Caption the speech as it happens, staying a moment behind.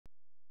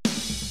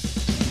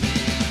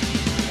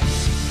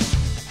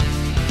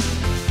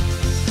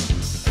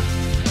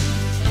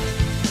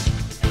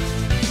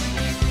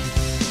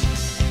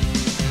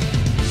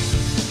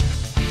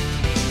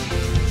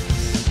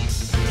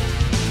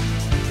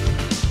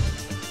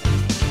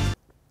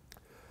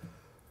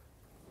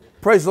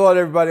Praise the Lord,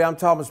 everybody. I'm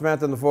Thomas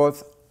Manton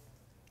IV,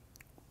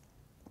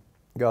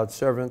 God's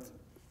servant,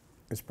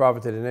 His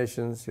prophet to the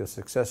nations, your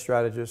success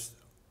strategist.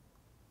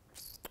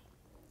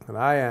 And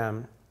I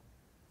am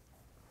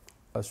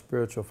a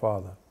spiritual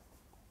father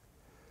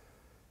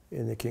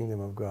in the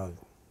kingdom of God.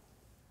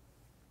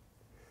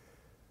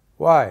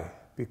 Why?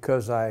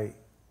 Because I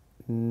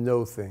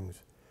know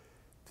things.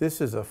 This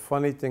is a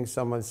funny thing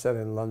someone said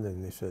in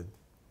London. They said,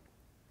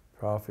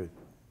 "Prophet,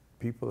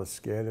 people are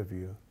scared of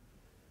you.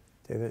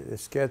 They're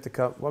scared to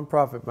come." One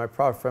prophet, my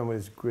prophet friend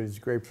with his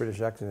great British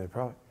accent,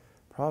 said,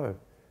 "Prophet,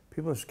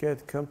 people are scared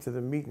to come to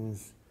the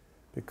meetings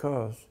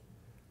because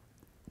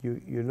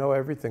you know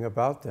everything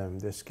about them.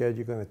 They're scared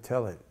you're going to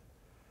tell it."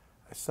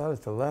 I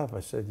started to laugh.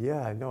 I said,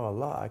 "Yeah, I know a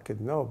lot. I could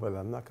know, but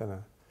I'm not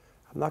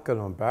going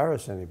to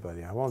embarrass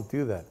anybody. I won't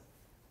do that."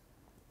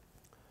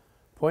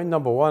 Point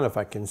number one, if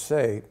I can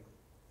say,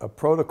 a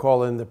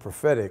protocol in the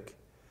prophetic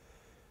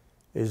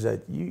is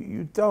that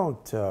you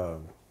don't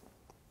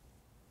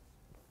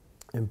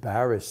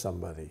embarrass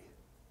somebody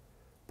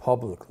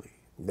publicly.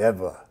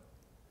 Never.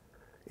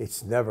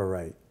 It's never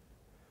right.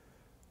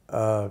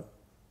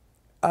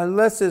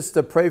 Unless it's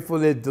to pray for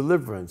their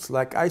deliverance.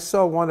 Like I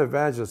saw one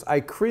evangelist,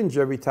 I cringe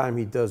every time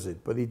he does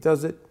it, but he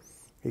does it.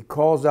 He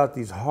calls out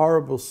these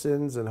horrible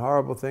sins and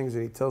horrible things,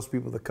 and he tells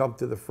people to come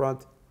to the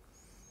front.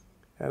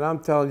 And I'm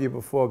telling you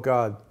before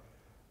God,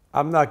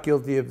 I'm not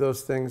guilty of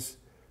those things,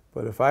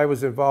 but if I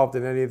was involved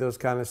in any of those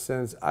kind of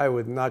sins, I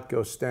would not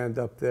go stand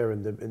up there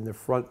in the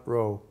front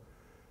row,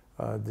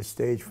 the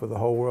stage for the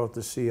whole world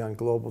to see on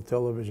global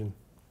television.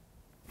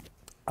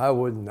 I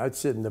wouldn't. I'd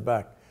sit in the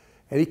back.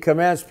 And he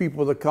commands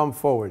people to come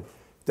forward.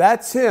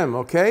 That's him,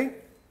 okay?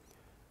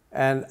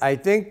 And I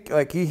think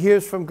like he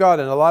hears from God,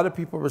 and a lot of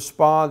people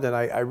respond, and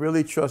I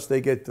really trust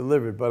they get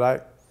delivered.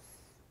 But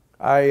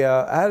I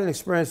had an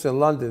experience in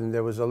London.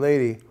 There was a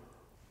lady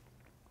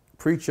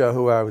preacher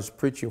who I was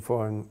preaching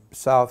for in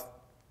South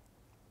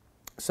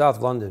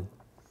London.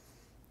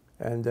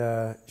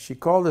 And she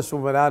called this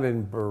woman out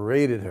and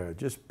berated her,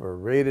 just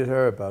berated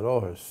her about all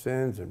her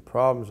sins and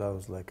problems. I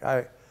was like,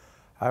 I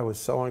was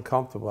so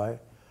uncomfortable.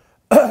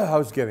 I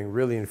was getting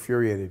really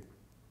infuriated.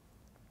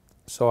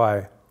 So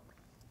I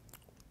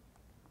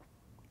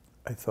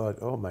thought,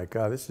 oh my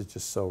God, this is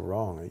just so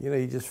wrong. You know,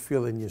 you just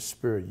feel in your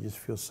spirit, you just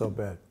feel so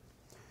bad.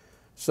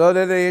 So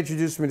then they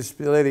introduced me to this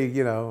lady,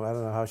 you know, I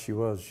don't know how she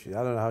was. I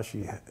don't know how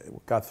she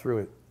got through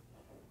it.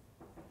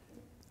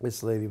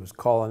 This lady was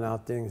calling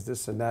out things,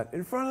 this and that,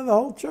 in front of the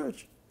whole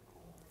church.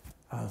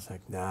 I was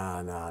like,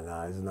 nah,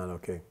 this is not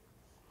okay.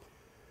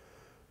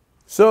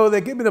 So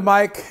they give me the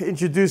mic,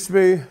 introduce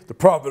me. The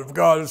prophet of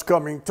God is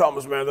coming,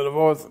 Thomas Manton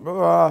IV.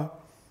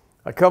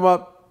 I come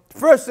up.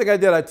 First thing I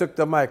did, I took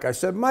the mic. I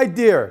said, my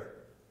dear,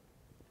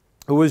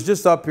 who was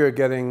just up here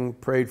getting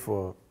prayed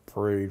for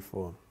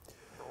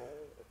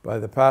by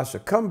the pastor,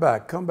 come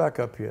back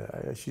up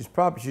here. She's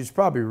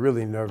probably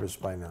really nervous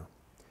by now.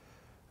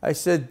 I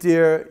said,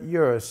 dear,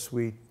 you're a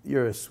sweet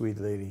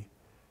lady.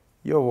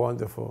 You're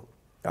wonderful.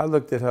 I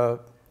looked at her.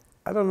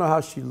 I don't know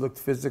how she looked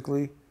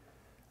physically.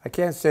 I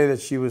can't say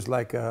that she was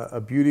like a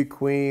beauty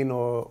queen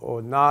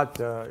or not,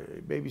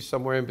 maybe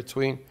somewhere in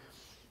between.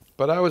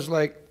 But I was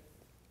like,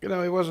 you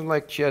know, it wasn't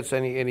like she had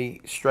any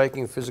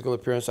striking physical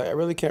appearance. I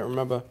really can't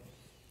remember.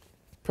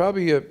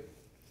 Probably a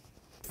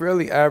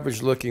fairly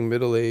average looking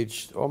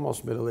middle-aged,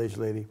 almost middle-aged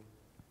lady.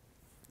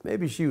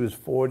 Maybe she was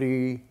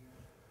 40.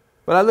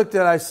 But I looked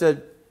at her, I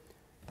said,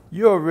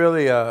 you're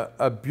really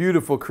a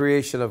beautiful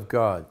creation of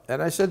God.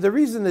 And I said, the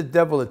reason the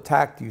devil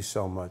attacked you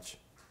so much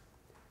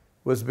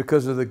was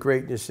because of the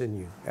greatness in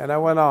you. And I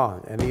went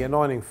on, and the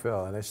anointing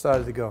fell, and I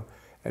started to go.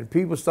 And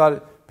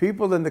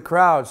people in the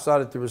crowd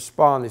started to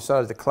respond. They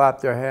started to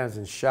clap their hands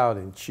and shout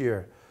and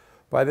cheer.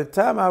 By the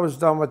time I was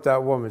done with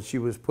that woman, she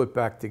was put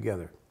back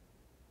together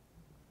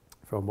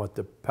from what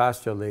the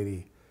pastor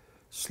lady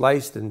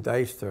sliced and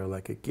diced her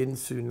like a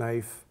ginsu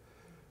knife.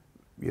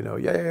 You know,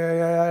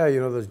 yeah, you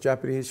know, those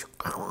Japanese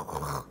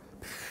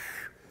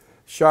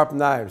sharp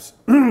knives.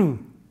 I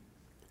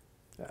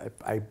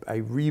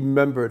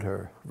remembered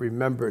her,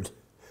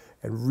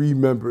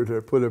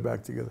 put her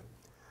back together.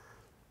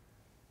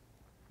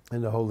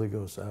 In the Holy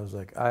Ghost, I was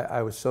like,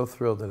 I was so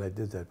thrilled that I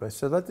did that. But I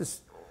said, let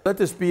this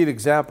be an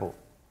example.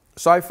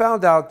 So I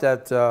found out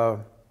that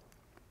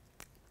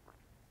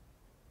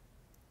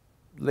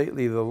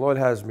lately the Lord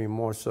has me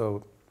more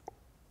so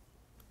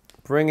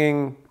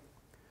bringing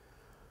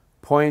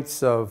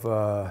points of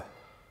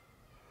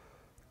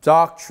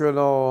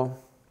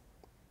doctrinal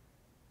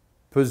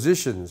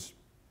positions.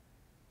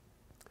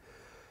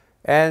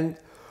 And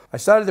I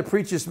started to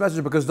preach this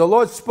message because the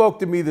Lord spoke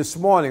to me this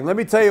morning. Let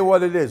me tell you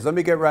what it is. Let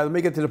me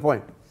get to the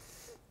point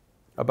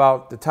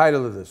about the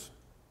title of this.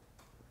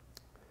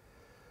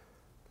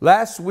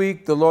 Last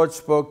week, the Lord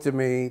spoke to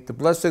me. The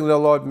blessing of the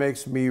Lord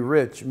makes me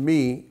rich.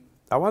 Me.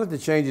 I wanted to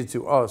change it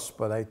to us,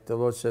 but the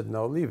Lord said,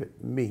 no, leave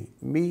it. Me.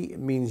 Me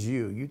means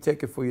you. You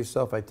take it for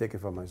yourself. I take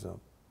it for myself.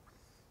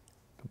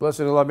 The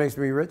blessing of the Lord makes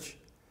me rich.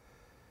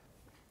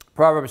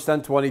 Proverbs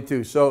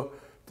 10:22. So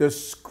the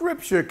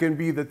scripture can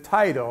be the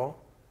title,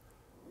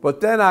 But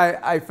then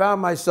I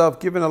found myself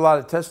giving a lot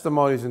of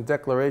testimonies and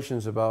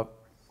declarations about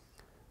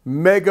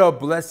mega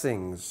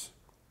blessings,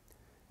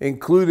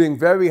 including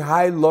very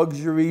high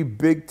luxury,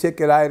 big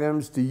ticket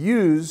items to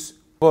use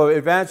for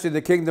advancing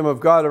the kingdom of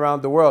God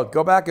around the world.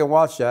 Go back and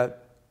watch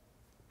that.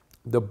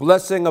 The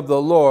blessing of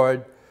the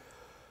Lord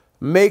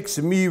makes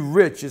me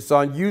rich. It's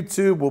on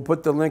YouTube. We'll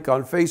put the link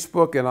on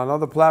Facebook and on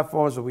other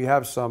platforms. We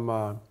have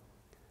some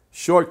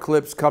short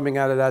clips coming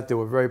out of that that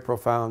were very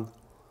profound.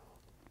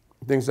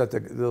 Things that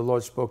the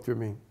Lord spoke through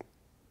me.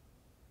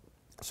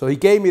 So he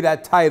gave me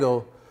that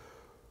title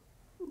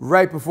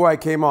right before I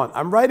came on.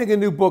 I'm writing a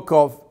new book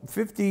called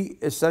 50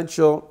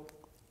 Essential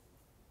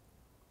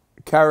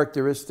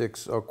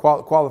Characteristics or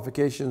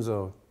Qualifications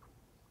or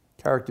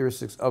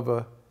Characteristics of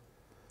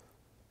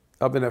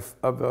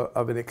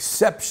an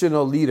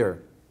exceptional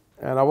leader.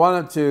 And I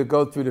wanted to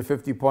go through the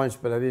 50 points,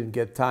 but I didn't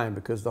get time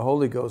because the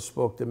Holy Ghost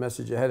spoke the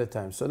message ahead of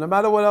time. So no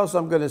matter what else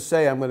I'm going to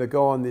say, I'm going to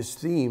go on this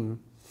theme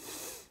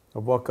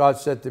of what God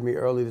said to me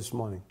early this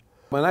morning.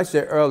 When I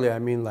say early, I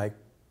mean like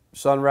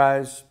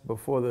sunrise,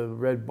 before the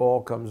red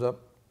ball comes up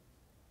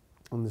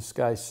on the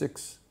sky,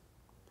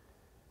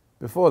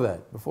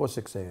 before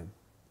 6 a.m.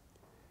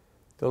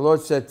 The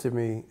Lord said to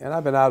me, and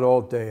I've been out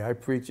all day. I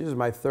preach. This is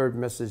my third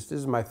message.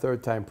 This is my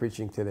third time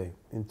preaching today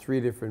in 3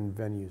 different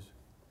venues.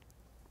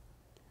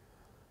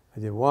 I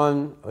did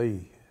one.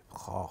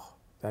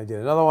 I did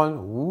another one.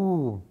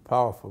 Ooh,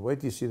 powerful. Wait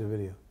till you see the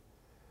video.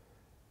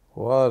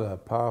 What a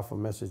powerful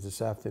message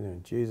this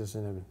afternoon. Jesus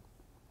in heaven.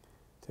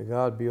 To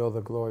God be all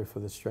the glory for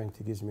the strength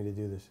he gives me to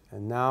do this.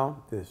 And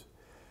now this.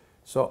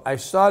 So I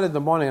started in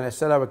the morning and I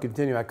said I would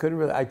continue. I couldn't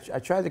really, I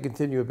tried to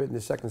continue a bit in the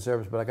second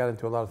service, but I got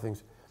into a lot of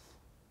things.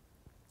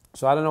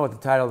 So I don't know what the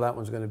title of that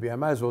one's going to be. I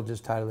might as well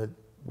just title it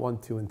 1,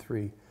 2, and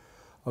 3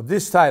 of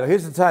this title.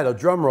 Here's the title,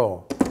 drum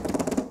roll.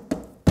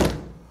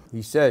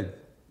 He said,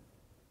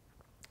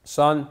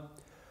 son,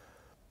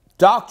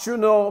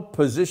 doctrinal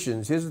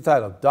positions. Here's the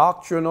title,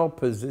 doctrinal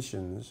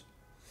positions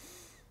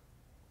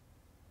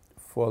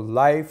for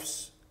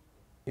life's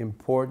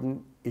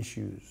important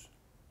issues.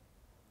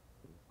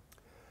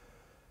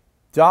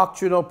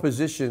 Doctrinal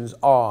positions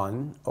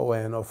on,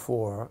 or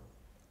for,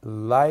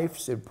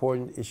 life's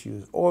important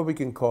issues, or we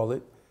can call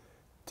it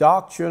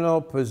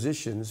doctrinal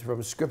positions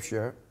from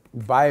Scripture,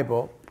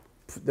 Bible,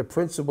 the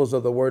principles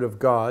of the Word of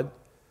God,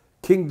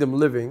 kingdom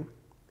living,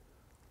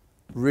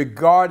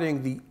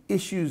 regarding the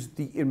issues,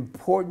 the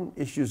important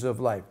issues of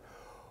life.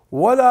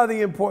 What are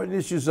the important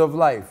issues of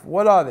life?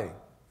 What are they?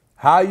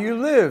 How you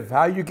live,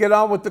 how you get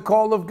on with the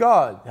call of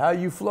God, how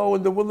you flow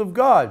in the will of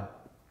God,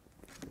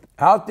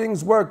 how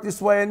things work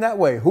this way and that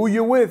way, who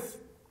you're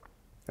with.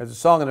 There's a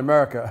song in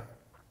America.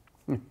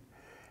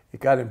 It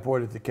got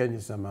imported to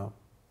Kenya somehow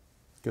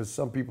because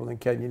some people in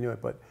Kenya knew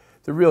it, but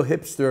the real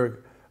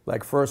hipster,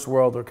 like first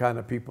worlder kind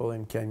of people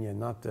in Kenya,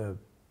 not the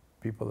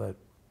people that...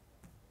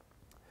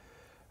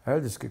 I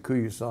heard this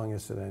Kikuyu song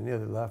yesterday. I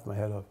nearly laughed my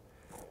head off.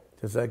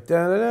 Just like,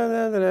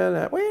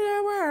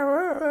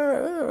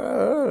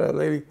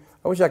 lady.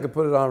 I wish I could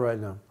put it on right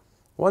now.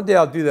 One day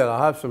I'll do that.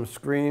 I'll have some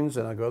screens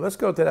and I'll go, let's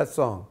go to that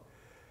song.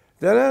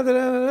 And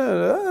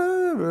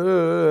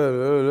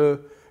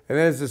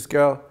there's this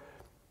girl,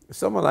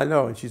 someone I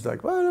know, and she's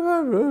like, singing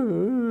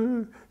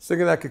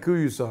that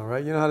Kikuyu song,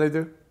 right? You know how they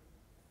do?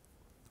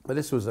 But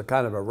this was a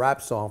kind of a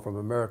rap song from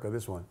America,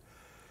 this one.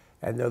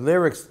 And the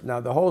lyrics, now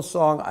the whole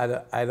song,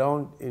 I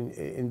don't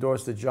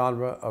endorse the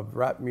genre of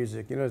rap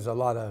music. You know, there's a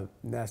lot of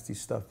nasty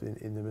stuff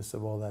in the midst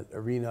of all that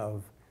arena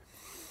of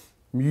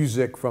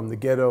music from the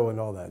ghetto and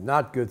all that.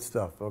 Not good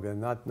stuff, okay?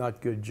 Not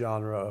good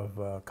genre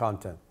of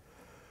content.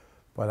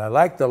 But I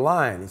like the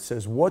line. It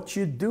says, what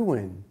you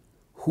doing?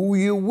 Who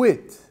you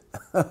with?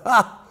 And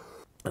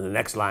the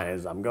next line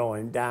is, I'm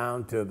going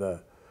down to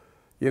the,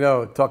 you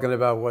know, talking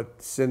about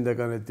what sin they're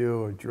going to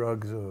do or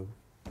drugs or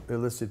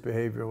illicit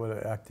behavior,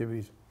 what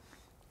activities.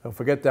 Don't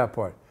forget that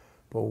part.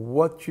 But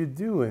what you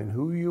doing,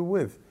 who you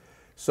with?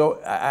 So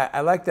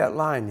I like that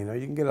line, you know.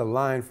 You can get a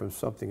line from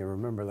something and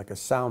remember, like a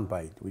sound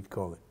bite, we'd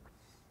call it.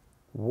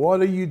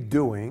 What are you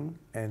doing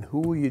and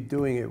who are you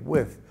doing it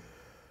with?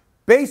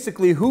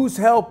 Basically, who's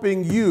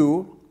helping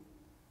you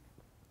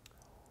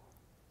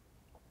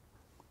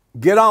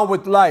get on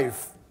with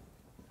life?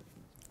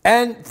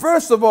 And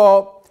first of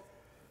all,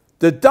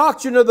 the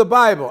doctrine of the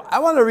Bible. I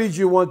want to read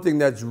you one thing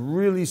that's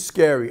really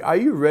scary. Are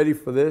you ready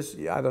for this?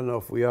 I don't know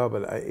if we are,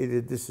 but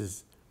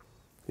it's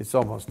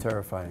almost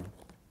terrifying.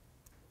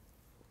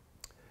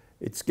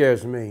 It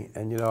scares me,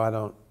 and you know I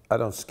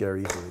don't scare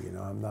easily. You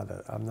know, I'm not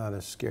a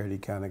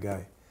scaredy kind of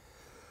guy.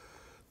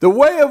 The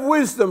way of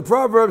wisdom,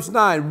 Proverbs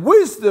 9.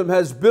 Wisdom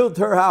has built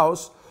her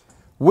house.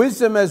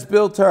 Wisdom has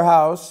built her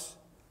house.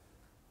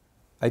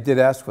 I did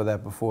ask for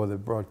that before the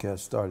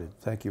broadcast started.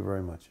 Thank you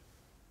very much.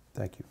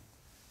 Thank you.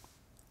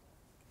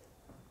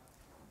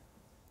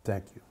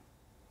 Thank you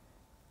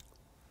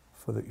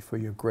for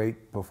your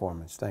great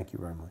performance. Thank you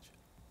very much.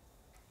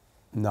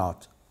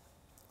 Not.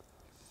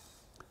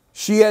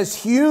 She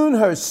has hewn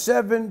her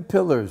 7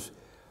 pillars.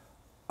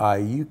 Are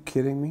you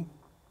kidding me?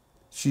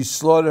 She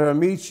slaughtered her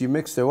meat. She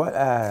mixed her what?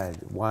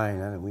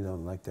 Wine. We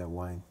don't like that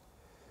wine.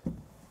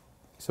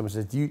 Someone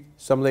said,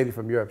 some lady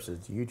from Europe says,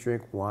 do you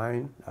drink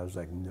wine? I was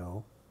like,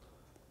 no.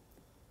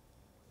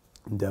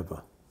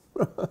 Never.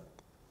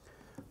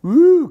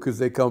 Woo, because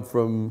they come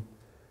from,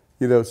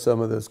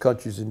 some of those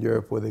countries in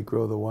Europe where they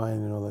grow the wine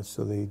and all that,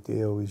 so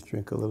they always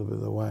drink a little bit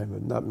of the wine,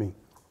 but not me.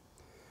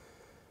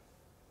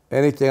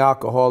 Anything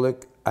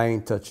alcoholic, I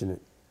ain't touching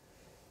it.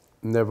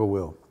 Never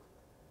will.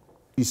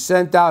 She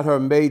sent out her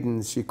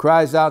maidens. She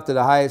cries out to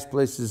the highest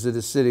places of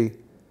the city.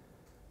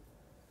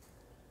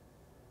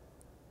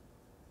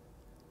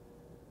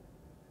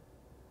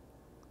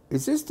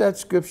 Is this that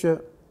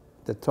scripture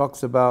that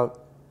talks about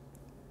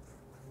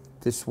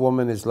this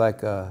woman is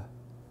like a...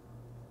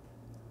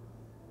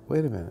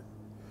 Wait a minute.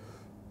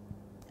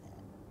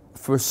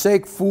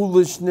 Forsake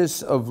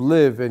foolishness of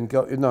live and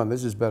go... No,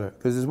 this is better.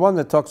 Because there's one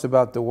that talks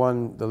about the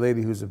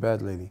lady who's a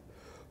bad lady.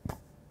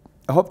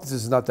 I hope this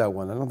is not that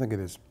one. I don't think it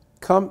is.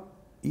 Come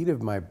eat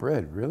of my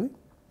bread. Really?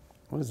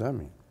 What does that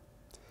mean?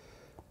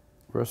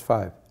 Verse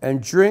 5.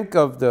 And drink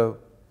of the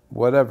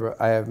whatever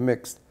I have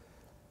mixed.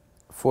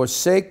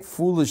 Forsake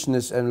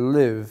foolishness and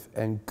live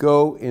and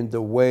go in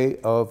the way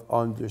of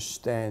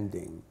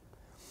understanding.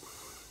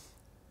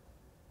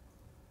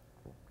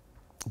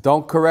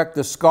 Don't correct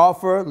the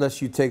scoffer,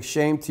 lest you take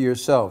shame to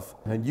yourself.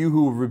 And you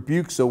who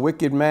rebukes a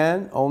wicked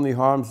man only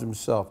harms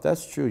himself.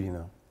 That's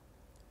true,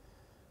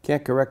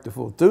 Can't correct a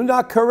fool. Do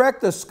not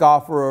correct a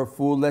scoffer or a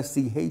fool, lest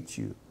he hate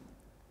you.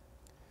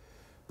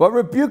 But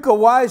rebuke a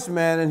wise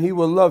man, and he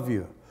will love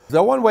you.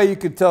 The one way you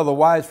could tell a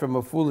wise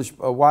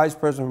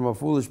person from a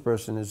foolish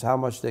person is how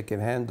much they can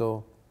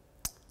handle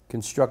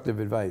constructive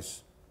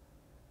advice.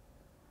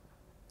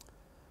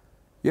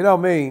 You know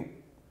me,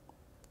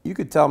 you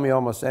could tell me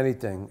almost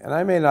anything, and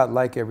I may not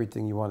like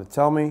everything you want to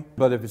tell me,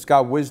 but if it's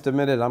got wisdom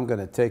in it, I'm going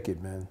to take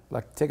it, man.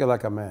 Take it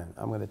like a man.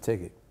 I'm going to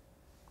take it.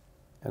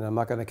 And I'm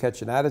not going to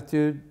catch an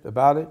attitude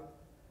about it.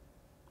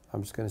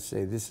 I'm just going to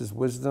say, this is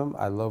wisdom.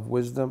 I love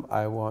wisdom.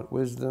 I want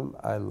wisdom.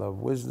 I love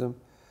wisdom.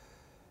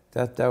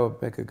 That would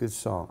make a good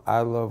song. I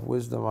love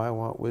wisdom. I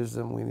want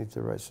wisdom. We need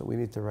to write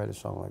a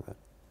song like that.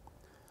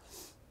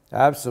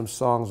 I have some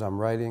songs I'm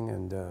writing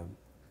and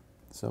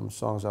some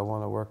songs I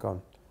want to work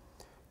on.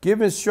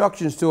 Give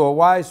instructions to a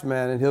wise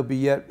man, and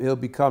he'll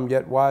become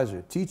yet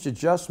wiser. Teach a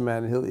just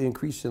man, and he'll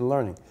increase in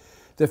learning.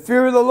 The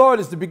fear of the Lord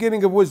is the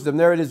beginning of wisdom.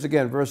 There it is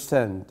again, verse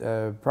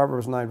 10,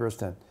 Proverbs 9, verse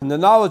 10. And the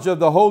knowledge of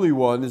the Holy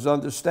One is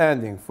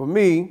understanding. For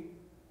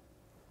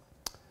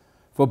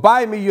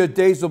by me your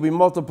days will be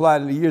multiplied,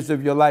 and the years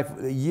of your life,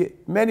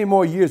 many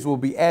more years will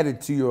be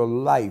added to your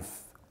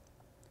life.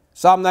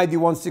 Psalm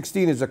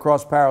 91:16 is a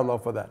cross parallel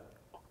for that.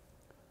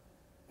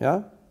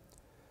 Yeah?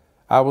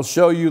 I will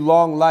show you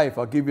long life.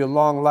 I'll give you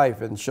long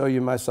life and show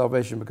you my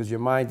salvation because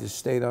your mind is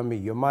stayed on me.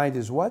 Your mind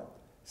is what?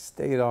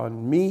 Stayed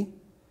on me.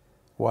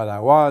 What I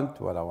want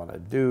to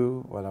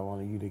do, what I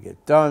want you to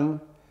get done.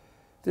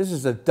 This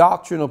is a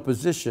doctrinal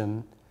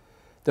position.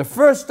 The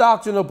first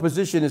doctrinal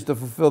position is to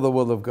fulfill the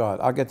will of God.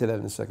 I'll get to that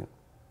in a second.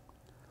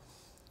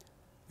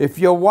 If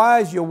you're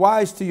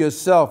wise to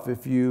yourself.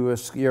 If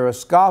you're a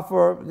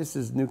scoffer, this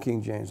is New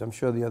King James. I'm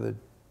sure the other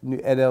new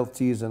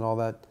NLTs and all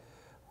that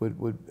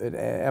would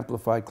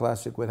Amplified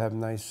Classic would have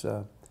nice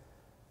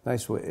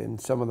way, in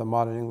some of the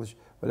modern English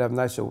would have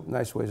nice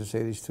ways to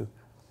say these too.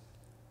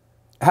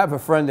 I have a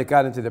friend that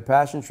got into the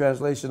Passion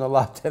Translation a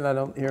lot, and I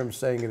don't hear him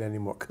saying it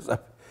anymore because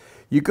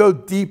you go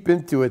deep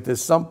into it.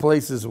 There's some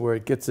places where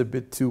it gets a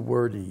bit too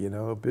wordy,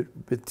 a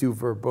bit too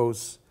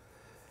verbose,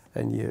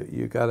 and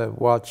you got to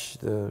watch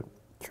the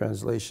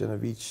translation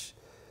of each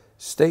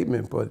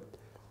statement. But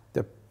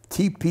the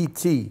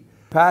TPT,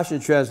 Passion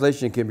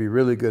Translation, can be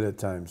really good at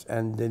times,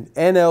 and the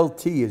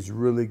NLT is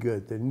really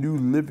good, the New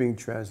Living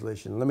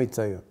Translation. Let me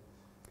tell you.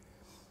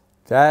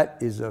 That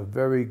is a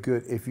very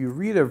good, if you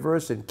read a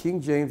verse in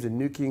King James and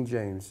New King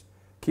James,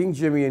 King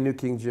Jimmy and New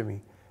King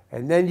Jimmy,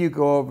 and then you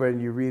go over and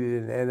you read it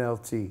in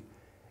NLT,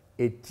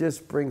 it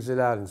just brings it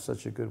out in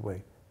such a good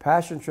way.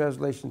 Passion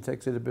Translation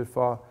takes it a bit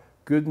far.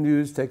 Good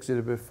News takes it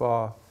a bit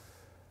far.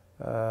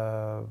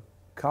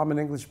 Common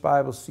English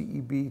Bible,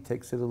 CEB,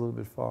 takes it a little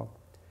bit far.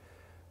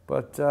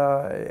 But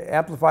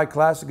Amplified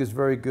Classic is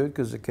very good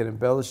because it can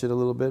embellish it a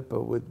little bit,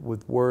 but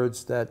with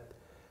words that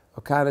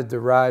are kind of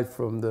derived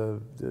from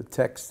the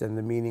text and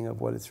the meaning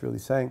of what it's really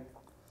saying.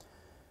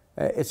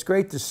 It's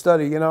great to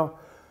study,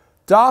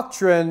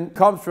 Doctrine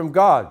comes from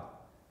God.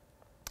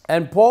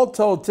 And Paul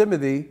told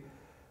Timothy,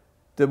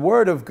 the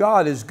word of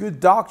God is good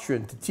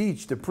doctrine to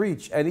teach, to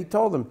preach. And he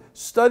told him,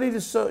 study to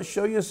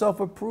show yourself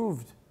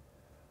approved.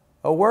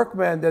 A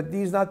workman that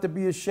needs not to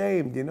be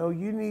ashamed.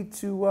 You need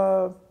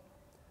to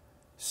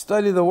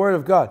study the word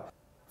of God.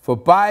 For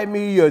by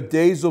me your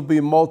days will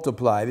be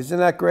multiplied. Isn't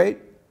that great?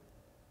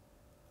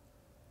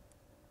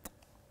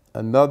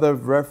 Another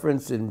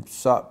reference in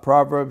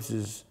Proverbs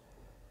is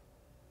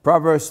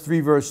Proverbs 3,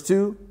 verse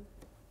 2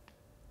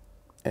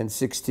 and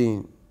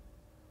 16.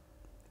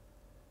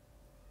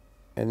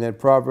 And then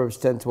Proverbs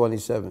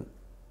 10:27.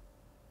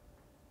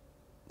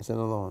 It's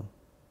another one.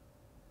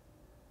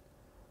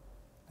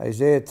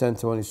 Isaiah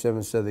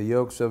 10:27 said the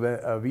yokes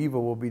of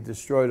evil will be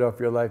destroyed off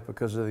your life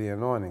because of the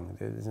anointing.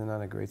 Isn't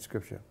that a great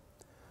scripture?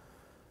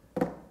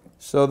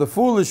 So the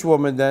foolish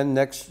woman then,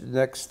 next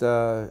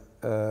part,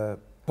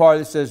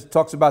 it says,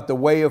 talks about the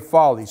way of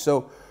folly.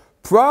 So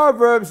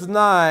Proverbs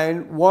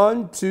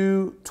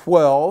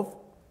 9:1-12,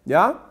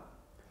 yeah,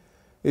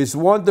 is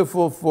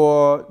wonderful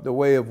for the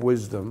way of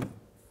wisdom.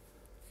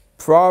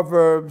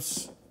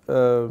 Proverbs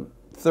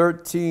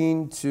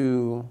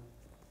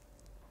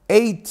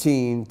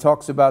 13-18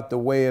 talks about the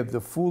way of the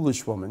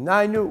foolish woman. Now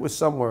I knew it was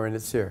somewhere and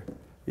it's here.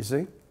 You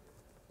see?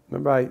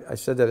 Remember I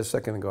said that a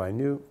second ago. I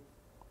knew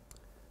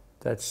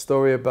that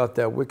story about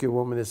that wicked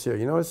woman is here.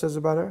 You know what it says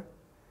about her?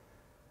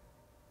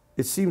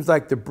 It seems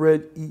like the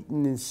bread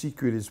eaten in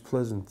secret is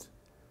pleasant.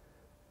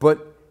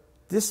 But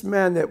this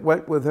man that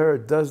went with her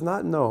does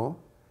not know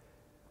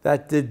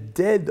that the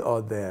dead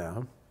are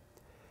there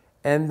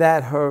and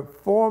that her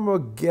former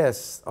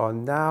guests are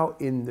now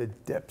in the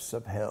depths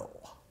of hell.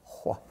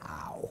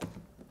 Wow.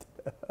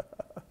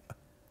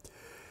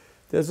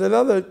 There's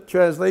another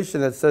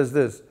translation that says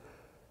this: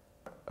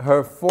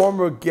 her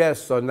former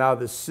guests are now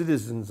the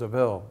citizens of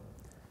hell.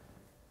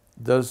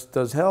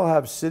 Does hell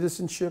have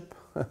citizenship?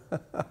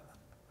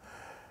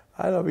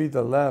 I don't mean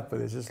to laugh, but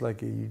it's just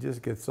like you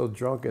just get so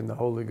drunk in the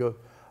Holy Ghost.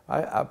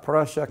 I'm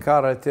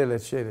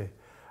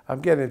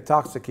getting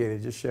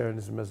intoxicated just sharing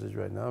this message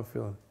right now.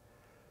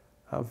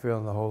 I'm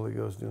feeling the Holy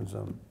Ghost doing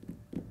something.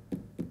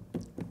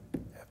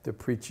 After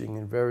preaching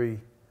in very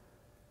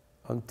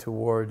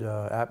untoward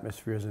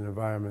atmospheres and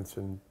environments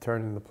and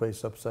turning the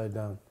place upside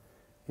down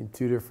in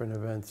 2 different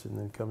events and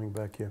then coming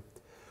back here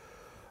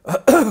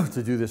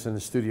to do this in the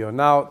studio.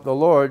 Now, the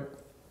Lord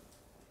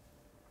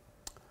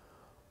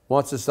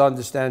wants us to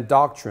understand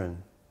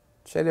doctrine.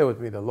 Say that with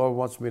me. The Lord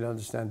wants me to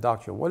understand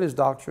doctrine. What is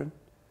doctrine?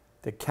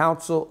 The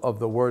counsel of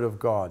the Word of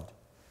God.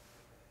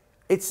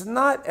 It's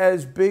not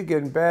as big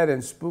and bad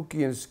and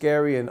spooky and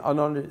scary and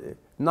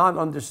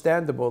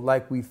non-understandable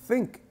like we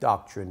think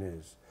doctrine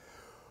is.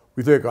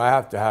 We think, I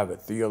have to have a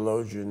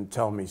theologian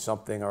tell me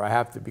something, or I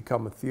have to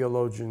become a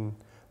theologian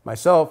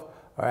myself,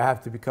 or I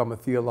have to become a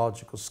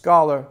theological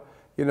scholar,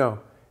 you know,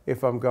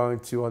 if I'm going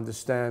to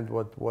understand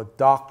what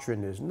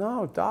doctrine is.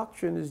 No,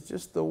 doctrine is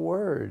just the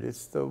Word.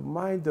 It's the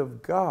mind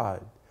of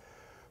God.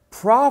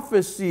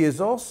 Prophecy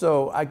is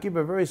also, I give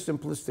a very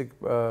simplistic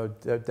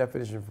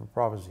definition for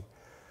prophecy.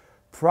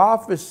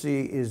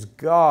 Prophecy is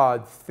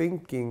God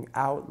thinking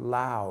out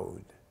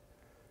loud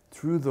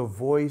through the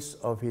voice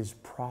of His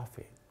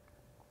prophet.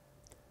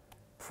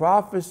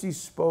 Prophecy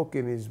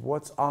spoken is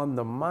what's on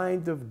the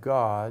mind of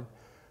God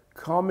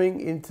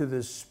coming into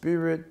the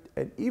spirit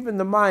and even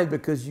the mind,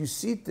 because you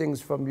see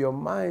things from your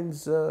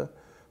mind's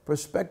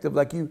perspective.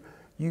 Like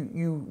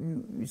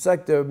it's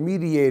like the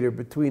mediator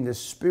between the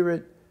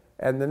spirit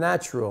and the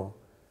natural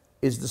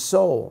is the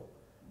soul.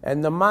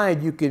 And the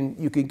mind, you can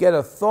get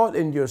a thought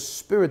in your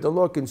spirit. The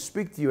Lord can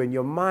speak to you, and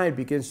your mind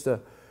begins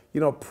to,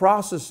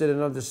 process it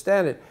and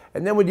understand it.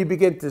 And then when you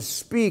begin to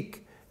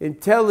speak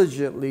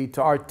intelligently,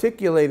 to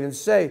articulate and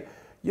say,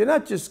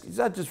 it's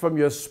not just from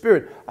your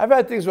spirit. I've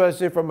had things where I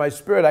say from my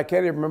spirit, I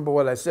can't even remember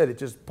what I said. It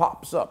just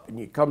pops up and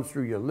it comes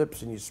through your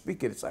lips and you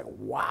speak it. It's like,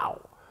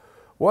 wow,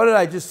 what did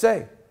I just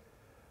say?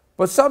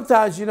 But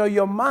sometimes,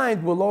 your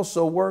mind will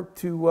also work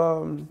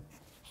to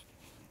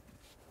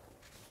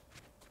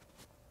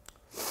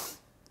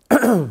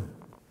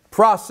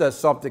process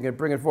something and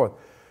bring it forth.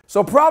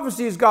 So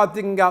prophecy is God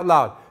thinking out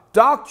loud.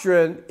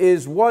 Doctrine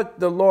is what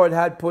the Lord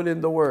had put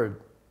in the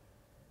Word.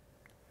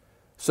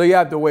 So you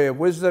have the way of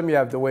wisdom, you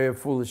have the way of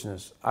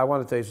foolishness. I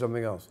want to tell you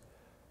something else.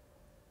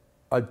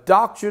 A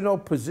doctrinal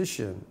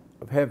position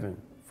of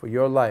heaven for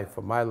your life,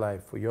 for my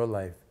life, for your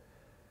life,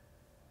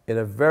 in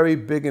a very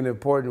big and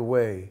important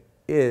way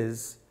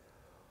is,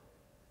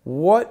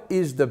 what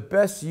is the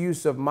best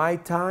use of my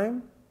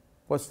time?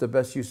 What's the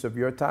best use of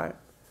your time?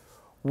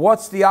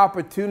 What's the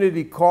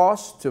opportunity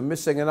cost to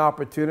missing an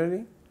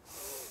opportunity?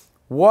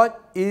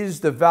 What is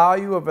the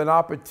value of an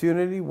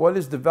opportunity? What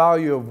is the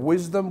value of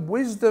wisdom?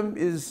 Wisdom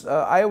is,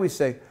 I always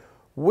say,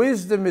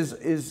 wisdom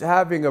is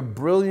having a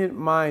brilliant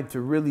mind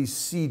to really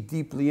see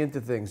deeply into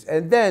things.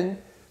 And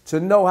then to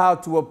know how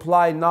to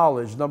apply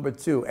knowledge, number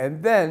 2.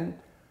 And then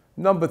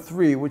number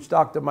 3, which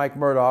Dr. Mike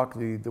Murdoch,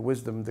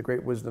 the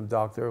great wisdom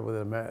doctor with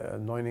an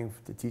anointing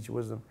to teach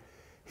wisdom,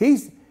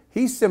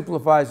 he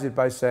simplifies it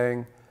by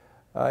saying,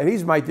 and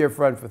he's my dear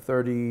friend for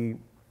 33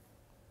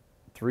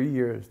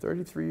 years.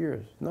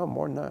 No,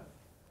 more than that.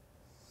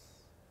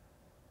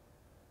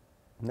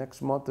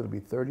 Next month it'll be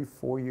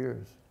 34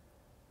 years.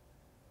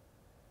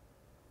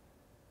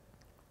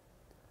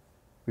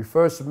 We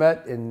first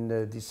met in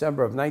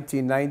December of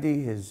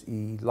 1990.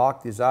 He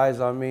locked his eyes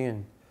on me,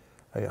 and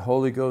a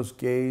Holy Ghost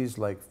gaze,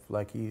 like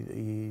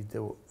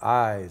the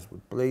eyes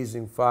with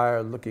blazing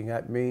fire, looking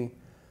at me,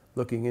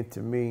 looking into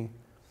me.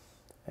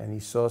 And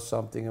he saw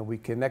something, and we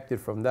connected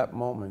from that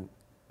moment,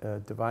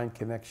 divine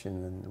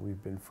connection, and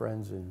we've been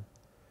friends. And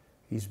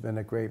he's been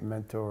a great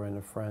mentor and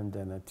a friend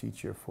and a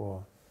teacher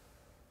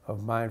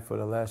of mine for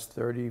the last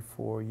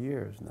 34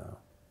 years now.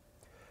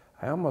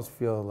 I almost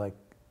feel like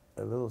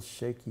a little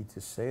shaky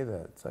to say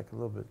that. It's like a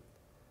little bit.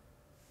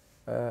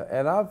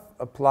 And I've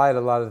applied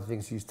a lot of the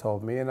things he's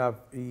told me, and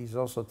he's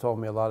also told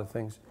me a lot of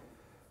things.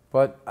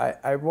 But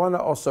I want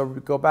to also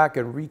go back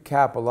and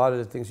recap a lot of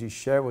the things he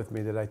shared with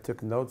me that I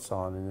took notes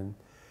on. And then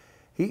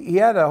he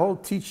had a whole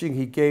teaching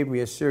he gave me,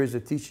 a series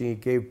of teaching he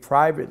gave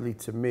privately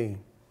to me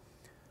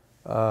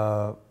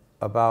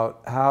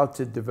about how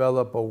to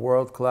develop a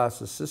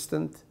world-class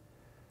assistant,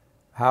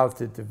 how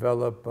to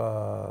develop,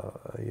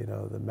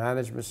 the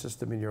management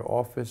system in your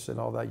office and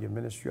all that, your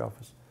ministry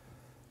office.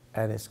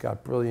 And it's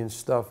got brilliant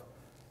stuff.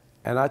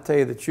 And I tell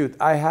you the truth,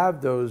 I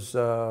have those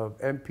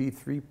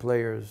MP3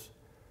 players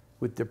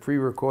with the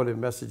pre-recorded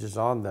messages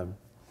on them.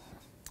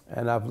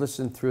 And I've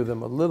listened through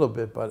them a little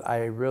bit, but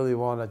I really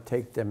want to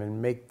take them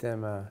and make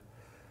them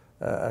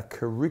a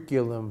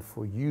curriculum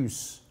for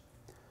use.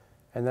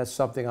 And that's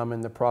something I'm in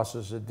the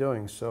process of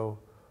doing. So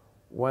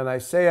when I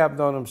say I've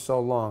known him so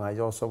long, I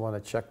also want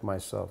to check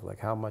myself, like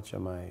how much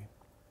am I?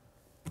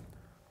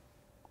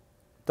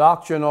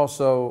 Doctrine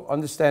also,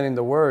 understanding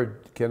the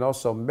word, can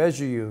also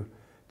measure you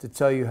to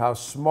tell you how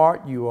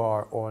smart you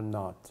are or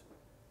not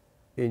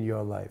in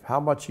your life. How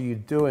much are you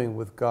doing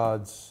with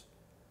God's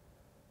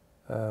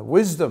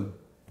wisdom?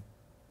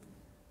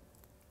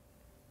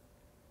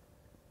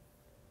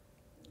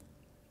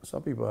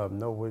 Some people have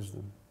no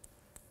wisdom,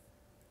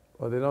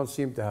 or they don't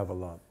seem to have a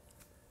lot.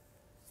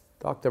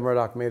 Dr.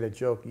 Murdoch made a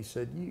joke. He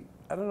said,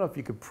 I don't know if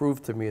you could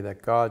prove to me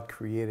that God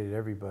created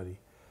everybody,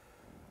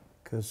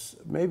 because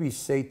maybe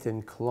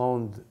Satan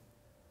cloned,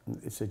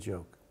 it's a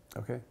joke,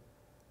 okay?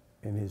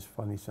 In his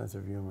funny sense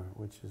of humor,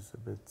 which is a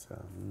bit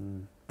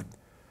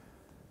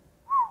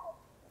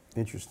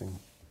interesting.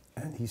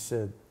 And he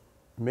said,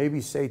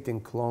 maybe Satan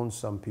cloned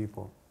some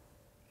people,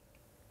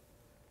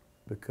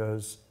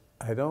 because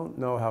I don't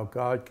know how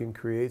God can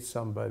create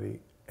somebody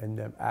and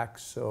then act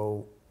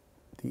so,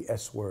 the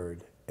S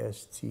word,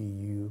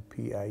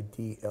 S-T-U-P-I-D-L-Y.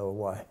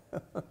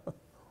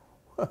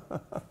 I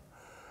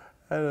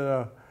don't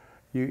know.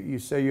 You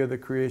say you're the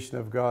creation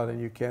of God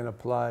and you can't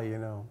apply,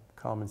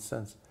 common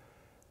sense.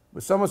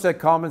 But someone said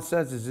common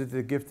sense is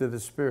the gift of the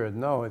Spirit.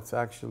 No, it's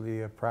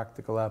actually a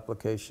practical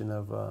application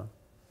of,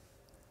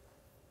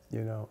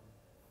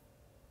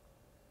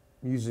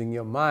 using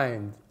your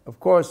mind. Of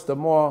course, the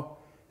more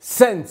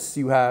sense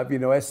you have,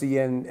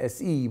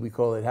 S-E-N-S-E, we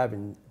call it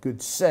having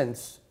good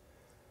sense,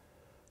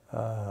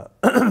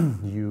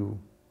 you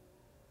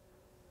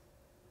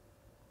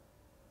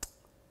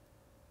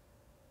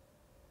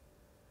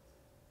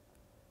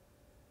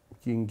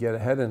can get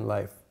ahead in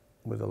life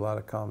with a lot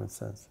of common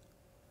sense.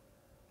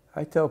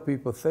 I tell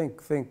people,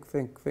 think,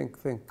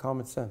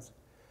 common sense.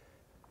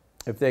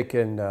 If they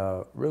can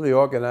really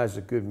organize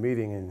a good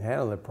meeting and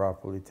handle it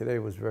properly. Today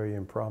was very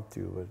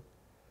impromptu, but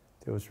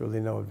there was really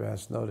no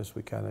advance notice.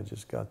 We kind of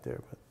just got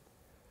there.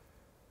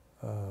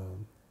 But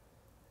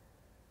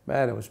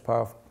man, it was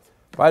powerful.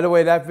 By the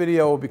way, that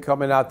video will be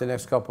coming out the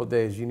next couple of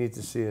days. You need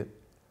to see it.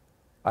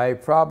 I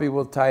probably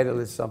will title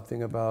it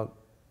something about,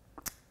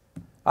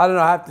 I don't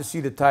know, I have to see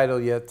the title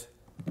yet.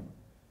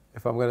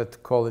 If I'm going to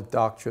call it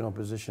doctrinal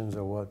positions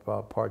or what,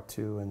 about part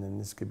 2, and then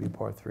this could be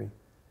part 3.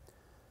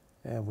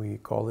 And we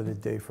call it a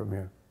day from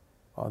here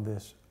on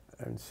this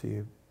and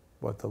see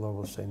what the Lord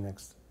will say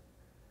next.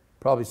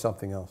 Probably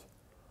something else.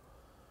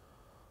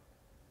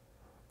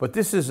 But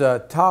this is a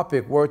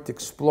topic worth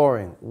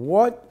exploring.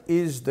 What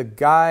is the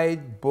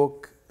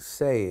guidebook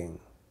saying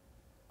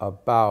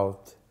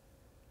about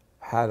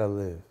how to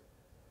live?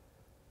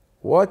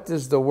 What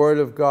does the Word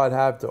of God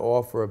have to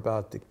offer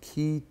about the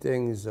key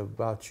things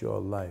about your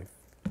life,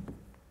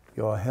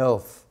 your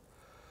health,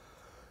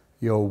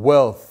 your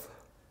wealth,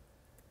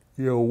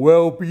 your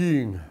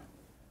well-being?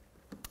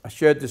 I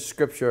shared this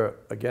scripture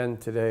again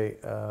today,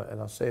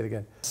 and I'll say it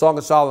again. Song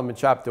of Solomon,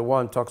 chapter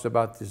 1, talks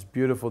about this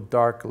beautiful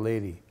dark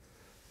lady.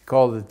 He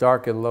called it the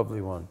dark and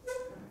lovely one.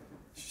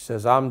 She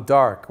says, I'm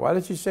dark. Why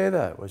did she say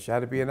that? Well, she had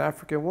to be an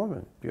African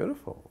woman.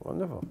 Beautiful,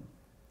 wonderful.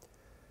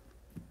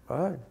 All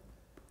right.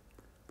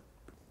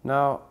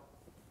 Now,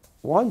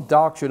 one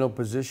doctrinal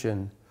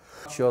position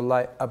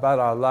about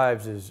our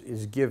lives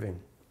is giving.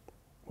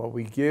 What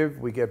we give,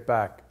 we get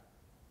back.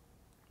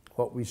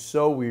 What we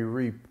sow, we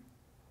reap.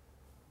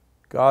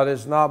 God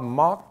is not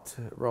mocked,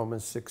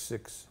 Romans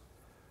 6:6.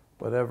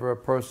 Whatever a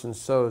person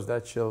sows,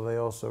 that shall they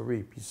also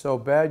reap. You sow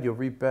bad, you'll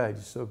reap bad.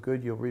 You sow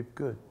good, you'll reap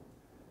good.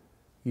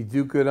 You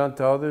do good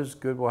unto others,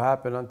 good will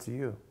happen unto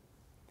you.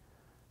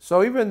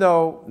 So even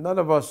though none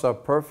of us are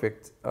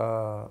perfect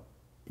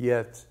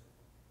yet,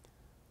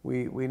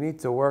 we need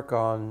to work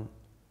on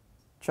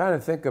trying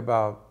to think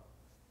about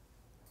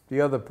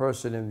the other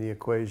person in the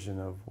equation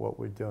of what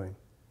we're doing,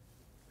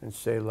 and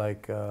say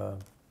like, how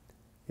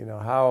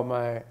am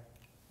I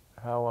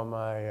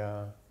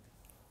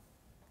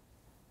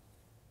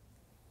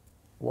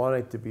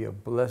wanting to be a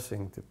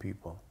blessing to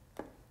people?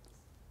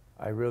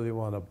 I really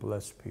want to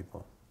bless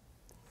people.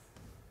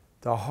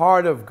 The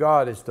heart of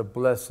God is to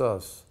bless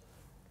us.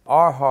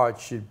 Our heart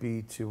should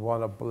be to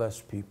want to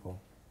bless people.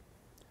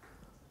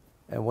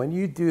 And when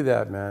you do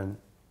that, man,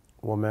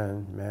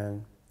 woman,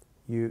 man,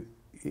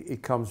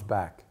 it comes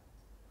back.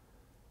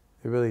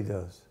 It really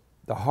does.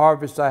 The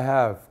harvest I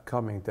have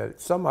coming,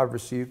 that some I've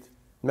received,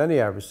 many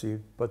I've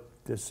received, but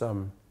there's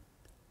some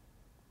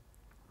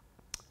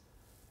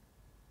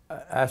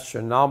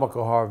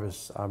astronomical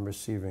harvests I'm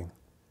receiving.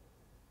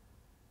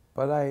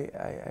 But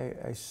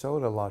I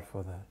sowed a lot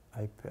for that.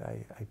 I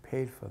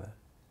paid for that.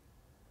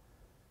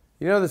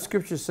 You know, the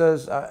scripture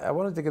says, I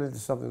wanted to get into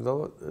something,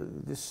 though.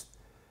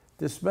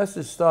 This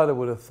message started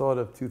with a thought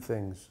of two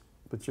things,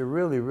 but you're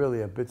really,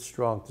 really a bit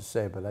strong to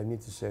say, but I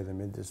need to say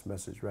them in this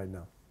message right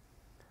now.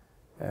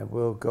 And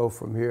we'll go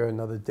from here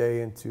another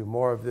day into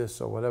more of this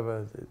or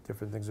whatever,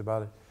 different things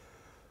about it.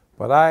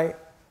 But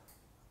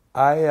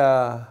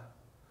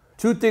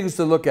two things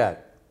to look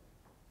at.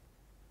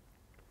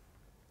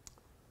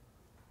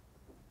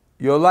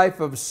 Your life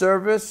of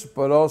service,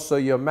 but also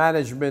your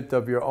management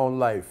of your own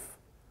life.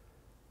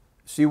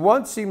 See,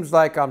 one seems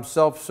like I'm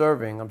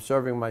self-serving, I'm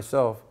serving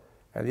myself,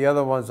 and the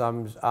other ones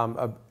I'm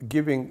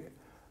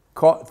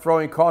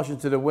throwing caution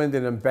to the wind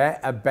and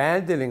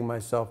abandoning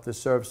myself to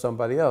serve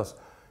somebody else.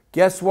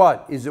 Guess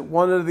what? Is it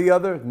one or the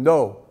other?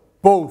 No.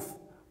 Both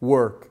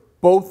work.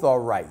 Both are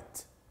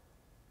right.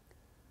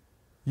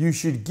 You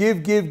should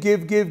give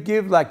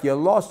like you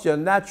lost your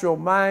natural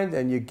mind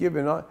and you're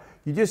giving on.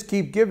 You just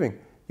keep giving.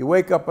 You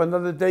wake up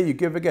another day, you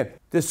give again.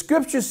 The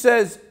scripture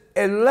says,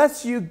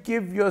 unless you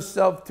give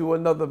yourself to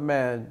another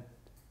man,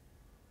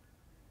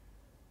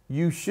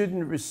 you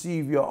shouldn't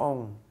receive your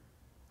own.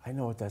 I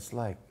know what that's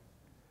like.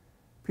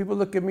 People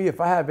look at me, if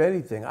I have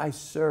anything, I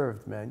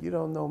served, man. You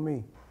don't know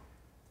me.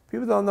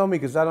 People don't know me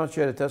because I don't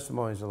share the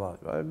testimonies a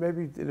lot.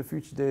 Maybe in the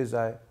future days,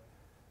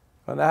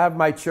 when I have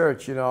my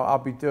church, you know, I'll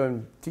be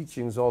doing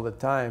teachings all the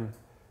time,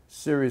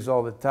 series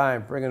all the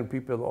time, bringing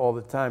people all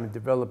the time and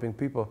developing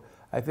people.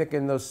 I think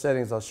in those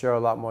settings, I'll share a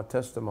lot more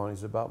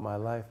testimonies about my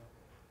life.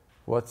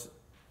 What's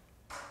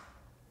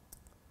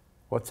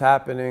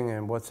happening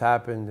and what's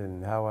happened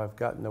and how I've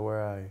gotten to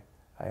where I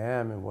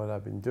am and what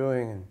I've been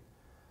doing.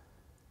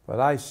 But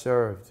I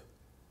served,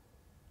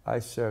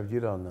 you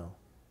don't know.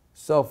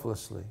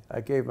 Selflessly.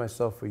 I gave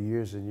myself for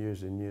years and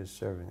years and years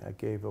serving. I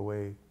gave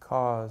away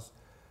cars.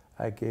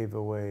 I gave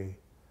away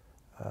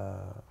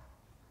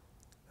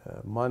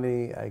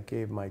money. I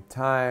gave my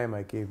time.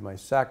 I gave my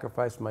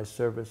sacrifice, my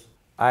service.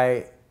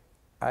 I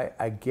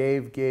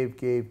gave.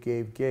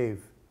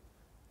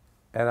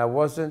 And I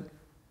wasn't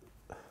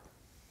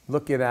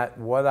looking at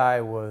what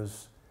I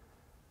was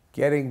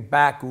getting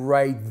back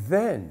right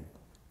then.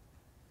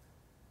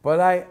 But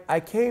I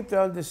came to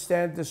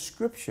understand the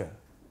scripture.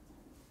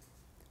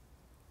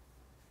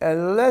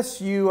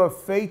 Unless you are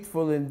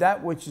faithful in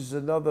that which is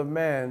another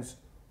man's,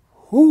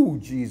 who,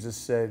 Jesus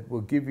said, will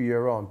give you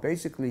your own.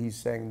 Basically, he's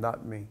saying,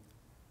 not me.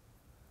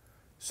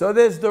 So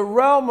there's the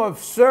realm of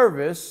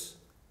service.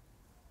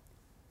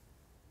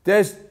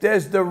 There's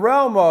the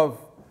realm of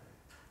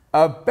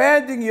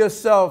abandoning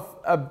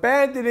yourself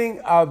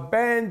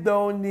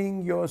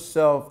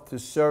to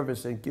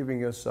service and giving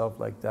yourself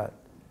like that.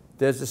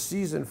 There's a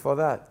season for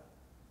that.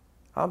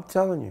 I'm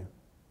telling you.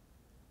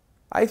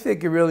 I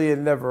think it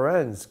never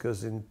ends,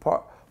 because in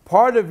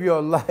part of your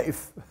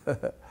life,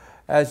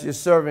 as you're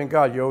serving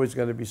God, you're always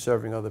going to be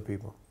serving other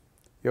people.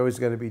 You're always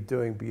going to be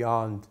doing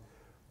beyond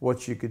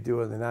what you could do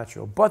in the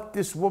natural. But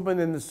this woman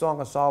in the Song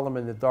of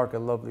Solomon, the dark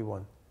and lovely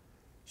one,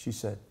 she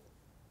said,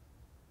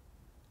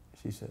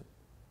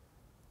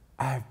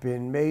 I've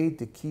been made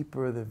the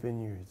keeper of the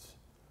vineyards,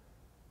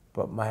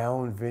 but my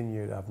own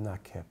vineyard I've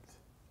not kept.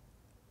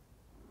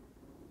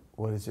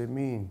 What does it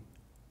mean?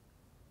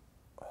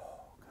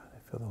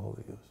 For the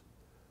Holy Ghost.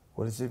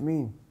 What does it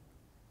mean?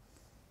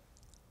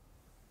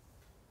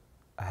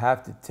 I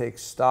have to take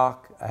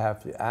stock. I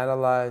have to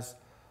analyze.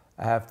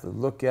 I have to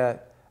look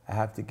at. I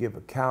have to give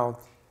account.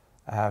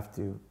 I have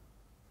to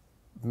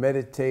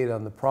meditate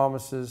on the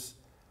promises.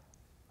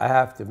 I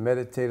have to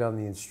meditate on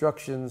the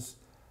instructions.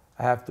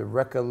 I have to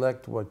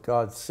recollect what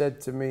God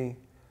said to me.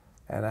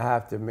 And I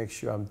have to make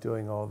sure I'm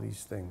doing all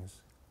these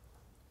things.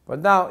 But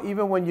now,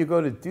 even when you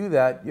go to do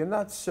that, you're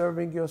not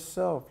serving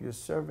yourself. You're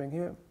serving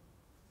Him.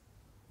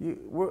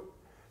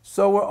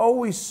 So we're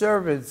always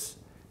servants,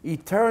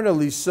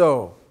 eternally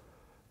so.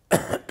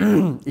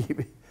 Even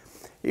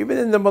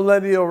in the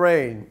millennial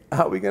reign,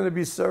 are we going to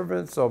be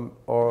servants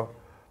or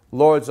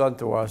lords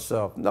unto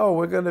ourselves? No,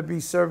 we're going to be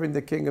serving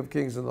the King of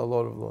Kings and the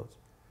Lord of Lords.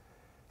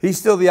 He's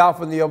still the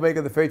Alpha and the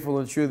Omega, the faithful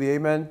and true, the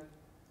Amen.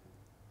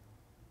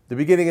 The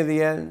beginning and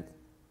the end,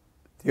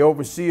 the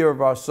overseer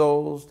of our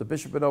souls, the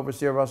bishop and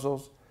overseer of our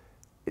souls.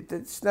 It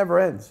never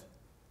ends.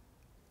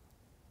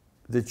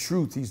 The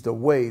truth, He's the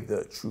way,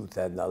 the truth,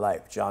 and the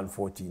life. John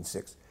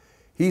 14:6.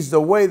 He's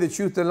the way, the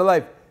truth, and the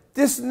life.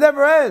 This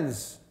never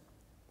ends.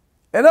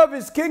 And of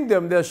His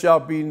kingdom there shall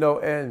be no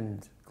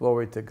end.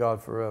 Glory to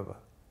God forever.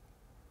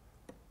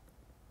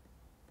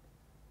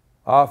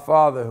 Our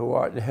Father who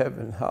art in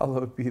heaven,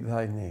 hallowed be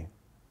thy name.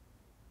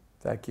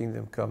 Thy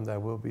kingdom come, thy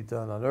will be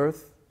done on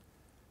earth.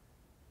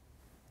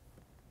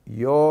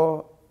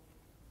 Your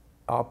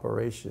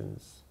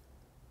operations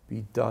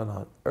be done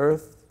on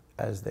earth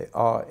as they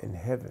are in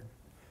heaven.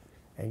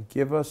 And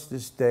give us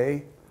this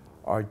day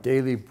our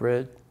daily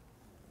bread,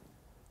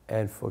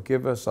 and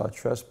forgive us our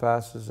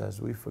trespasses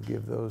as we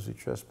forgive those who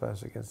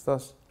trespass against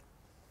us.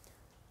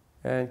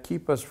 And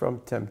keep us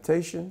from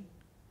temptation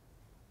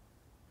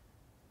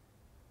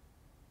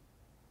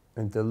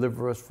and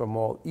deliver us from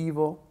all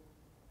evil.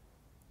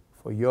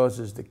 For yours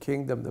is the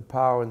kingdom, the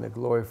power, and the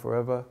glory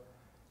forever.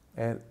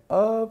 And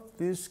of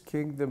this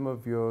kingdom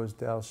of yours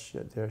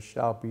there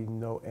shall be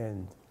no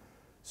end.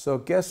 So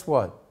guess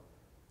what?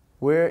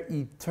 We're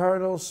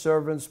eternal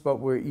servants, but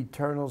we're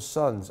eternal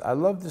sons. I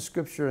love the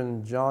scripture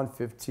in John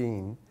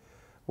 15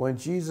 when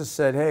Jesus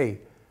said, hey,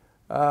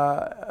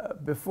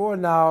 before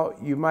now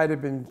you might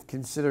have been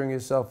considering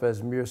yourself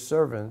as mere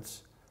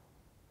servants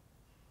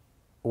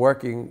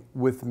working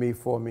with me,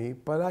 for me,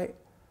 but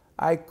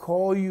I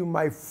call you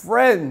my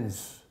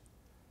friends,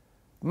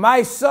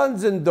 my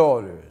sons and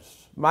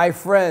daughters, my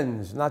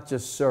friends, not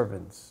just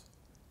servants.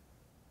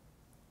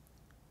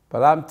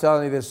 But I'm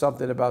telling you, there's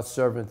something about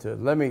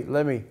servanthood. Let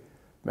me,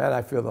 man,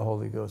 I feel the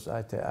Holy Ghost.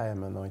 I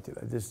am anointed.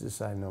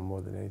 This I know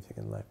more than anything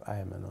in life. I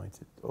am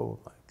anointed. Oh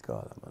my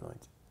God, I'm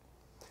anointed.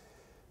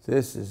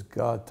 This is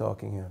God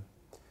talking here.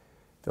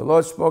 The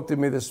Lord spoke to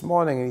me this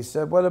morning and he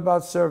said, what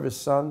about service,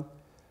 son?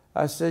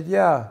 I said,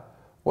 yeah.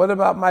 What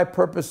about my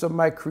purpose of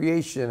my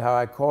creation, how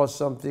I cause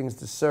some things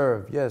to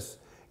serve? Yes.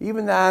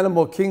 Even the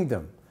animal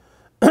kingdom,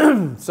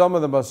 some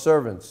of them are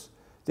servants.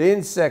 The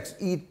insects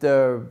eat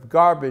the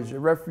garbage, the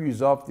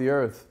refuse off the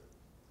earth.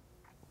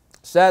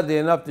 Sadly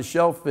enough, the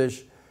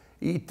shellfish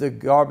eat the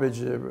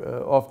garbage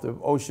off the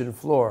ocean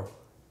floor.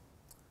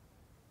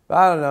 But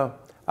I don't know.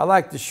 I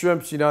like the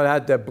shrimps, you know, they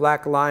had that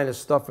black line of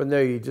stuff in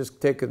there. You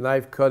just take a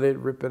knife, cut it,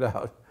 rip it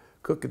out,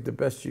 cook it the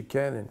best you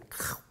can,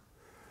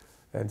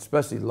 and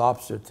especially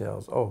lobster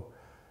tails. Oh,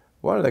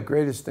 one of the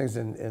greatest things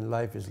in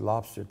life is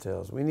lobster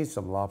tails. We need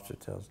some lobster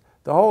tails.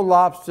 The whole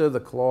lobster, the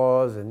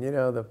claws, and, you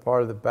know, the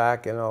part of the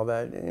back and all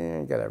that,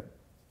 you got to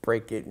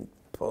break it and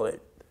pull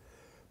it.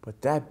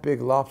 But that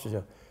big lobster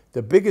tail,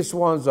 the biggest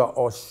ones are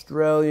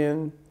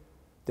Australian.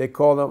 They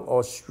call them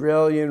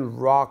Australian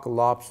rock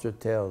lobster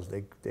tails.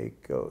 They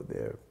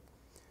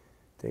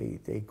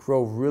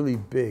grow really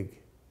big.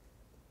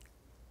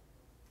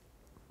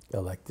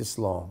 They're like this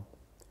long.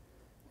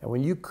 And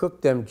when you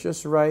cook them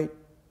just right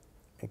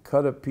and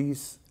cut a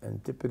piece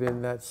and dip it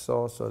in that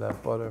sauce or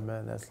that butter,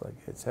 man, that's like,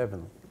 it's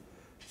heavenly.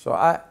 So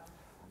I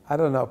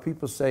don't know.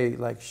 People say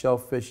like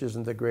shellfish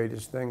isn't the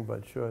greatest thing,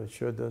 but it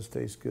sure does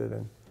taste good.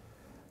 And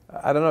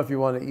I don't know if you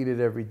want to eat it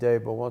every day,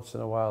 but once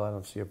in a while, I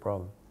don't see a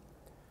problem.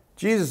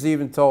 Jesus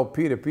even told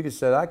Peter. Peter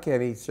said, I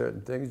can't eat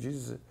certain things.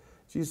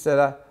 Jesus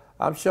said,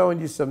 I'm showing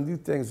you some new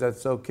things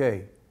that's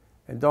okay.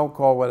 And don't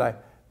call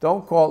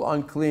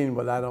unclean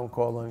what I don't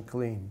call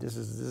unclean. This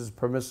is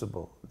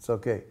permissible. It's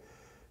okay.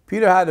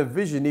 Peter had a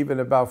vision even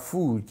about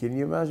food. Can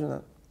you imagine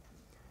that?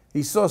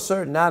 He saw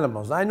certain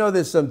animals. I know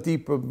there's some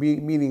deeper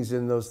meanings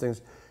in those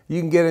things. You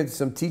can get into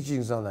some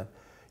teachings on that.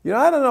 You know,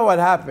 I don't know what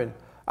happened.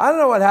 I don't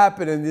know what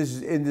happened in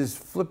this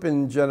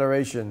flipping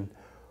generation.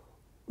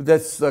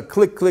 That's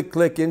click, click,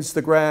 click,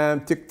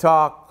 Instagram,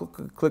 TikTok,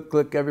 click, click,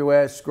 click,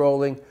 everywhere,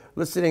 scrolling,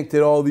 listening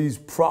to all these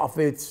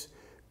prophets,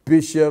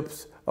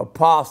 bishops,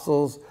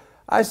 apostles.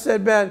 I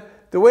said, man,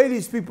 the way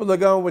these people are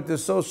going with the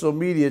social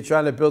media,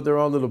 trying to build their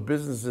own little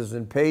businesses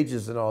and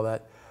pages and all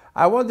that,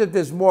 I wonder if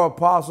there's more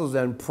apostles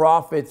and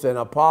prophets and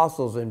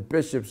apostles and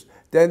bishops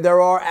than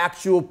there are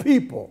actual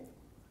people.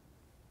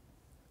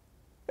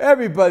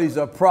 Everybody's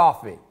a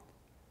prophet.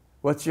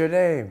 What's your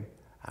name?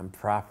 I'm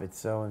Prophet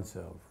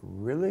so-and-so.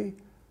 Really?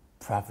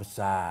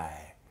 Prophesy.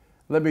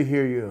 Let me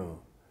hear you.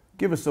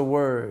 Give us a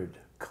word.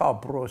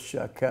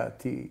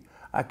 Kabroshakati.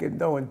 I can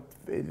know in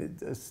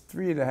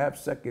 3.5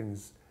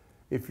 seconds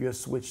if you're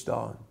switched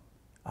on.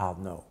 I'll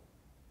know.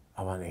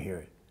 I want to hear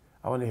it.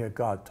 I want to hear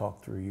God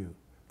talk through you.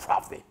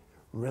 Prophet.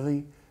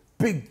 Really?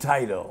 Big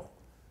title.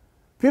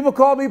 People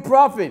call me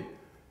prophet.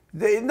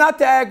 Not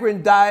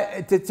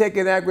to take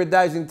an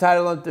aggrandizing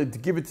title to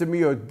give it to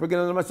me or bring it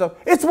on myself.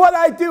 It's what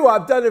I do.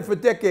 I've done it for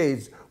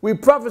decades. We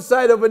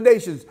prophesied over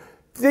nations.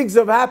 Things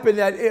have happened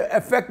that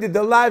affected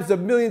the lives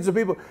of millions of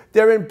people.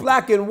 They're in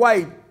black and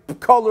white,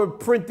 color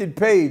printed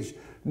page,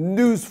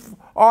 news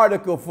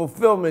article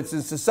fulfillments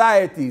in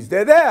societies.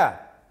 They're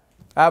there.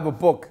 I have a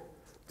book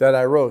that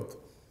I wrote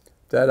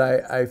that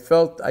I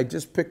felt, I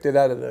just picked it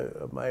out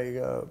of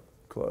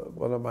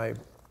one of my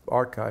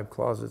archive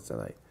closets,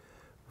 and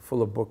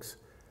full of books.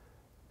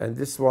 And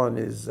this one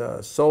is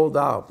sold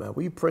out, man.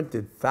 We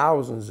printed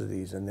thousands of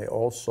these, and they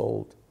all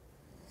sold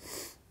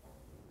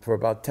for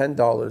about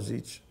 $10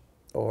 each,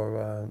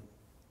 or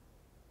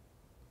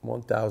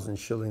 1,000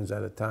 shillings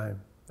at a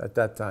time, at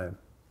that time,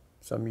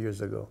 some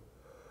years ago.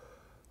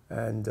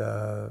 And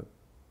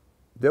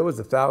there was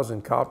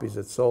 1,000 copies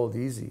that sold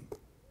easy.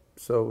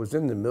 So it was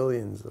in the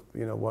millions of,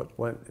 you know, what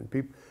went.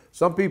 And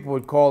some people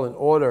would call and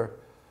order.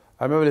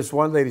 I remember this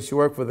one lady, she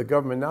worked for the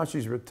government. Now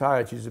she's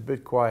retired. She's a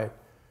bit quiet.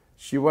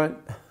 She went,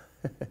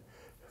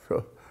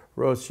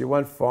 Rose, she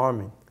went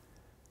farming.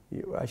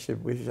 I should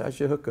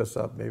hook us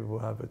up. Maybe we'll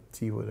have a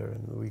tea with her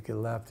and we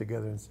can laugh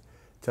together and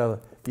tell her.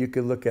 You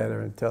can look at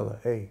her and tell her,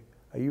 hey,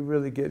 are you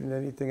really getting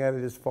anything out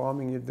of this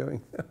farming you're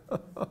doing?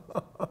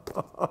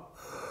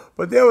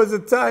 But there was a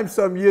time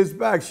some years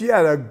back, she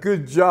had a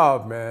good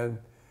job, man.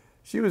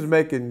 She was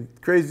making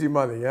crazy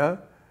money, huh?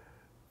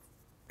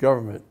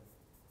 Government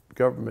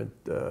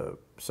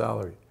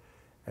salary.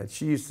 And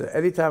she used to,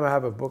 anytime I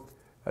have a book,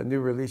 a new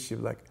release, she'd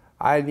be like,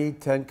 I need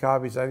 10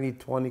 copies, I need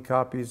 20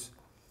 copies.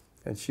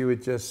 And she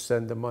would just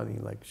send the money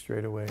like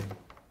straight away.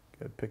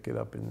 Pick it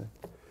up in there.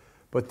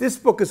 But this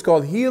book is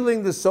called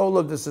Healing the Soul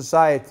of the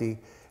Society.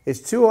 It's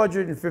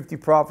 250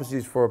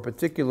 prophecies for a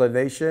particular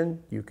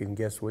nation. You can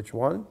guess which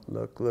one.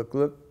 Look, look,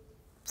 look.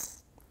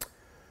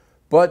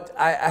 But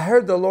I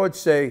heard the Lord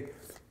say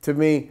to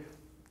me,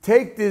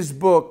 take this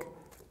book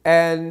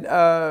and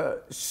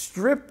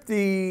strip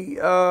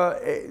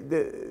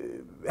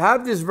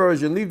have this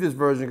version, leave this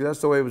version, because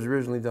that's the way it was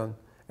originally done.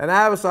 And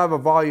I also have a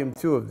volume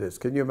 2 of this.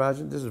 Can you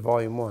imagine? This is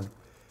volume 1.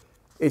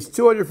 It's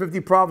 250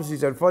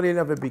 prophecies, and funny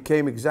enough, it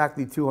became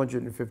exactly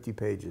 250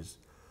 pages.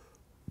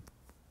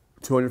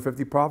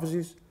 250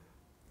 prophecies,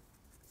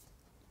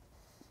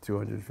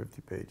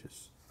 250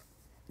 pages.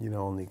 You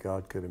know, only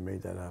God could have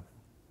made that happen.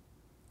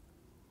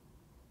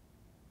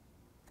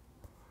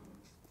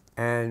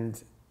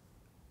 And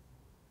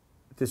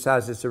this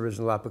has its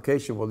original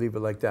application. We'll leave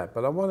it like that.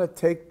 But I want to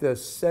take the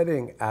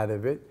setting out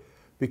of it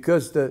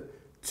because the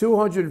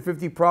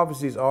 250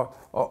 prophecies are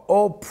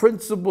all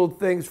principled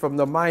things from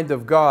the mind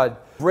of God.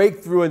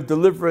 Breakthrough and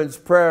deliverance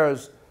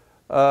prayers,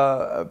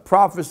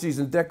 prophecies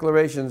and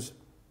declarations.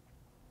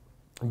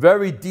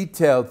 Very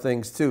detailed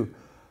things too,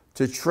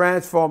 to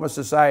transform a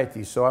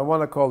society. So I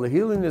want to call it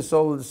Healing the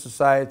Soul of the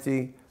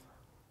Society,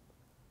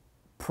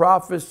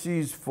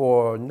 Prophecies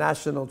for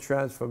National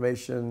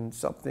Transformation,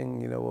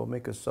 something, you know, we'll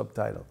make a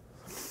subtitle.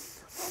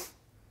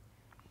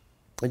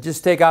 And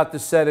just take out the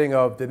setting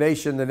of the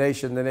nation, the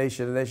nation, the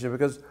nation, the nation,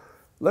 because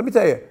let me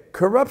tell you,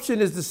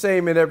 corruption is the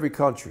same in every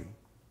country.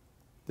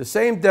 The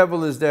same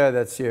devil is there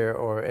that's here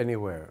or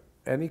anywhere.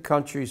 Any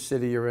country,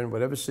 city you're in,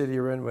 whatever city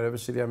you're in, whatever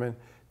city I'm in,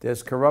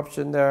 there's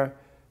corruption there.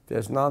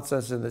 There's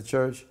nonsense in the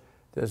church.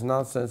 There's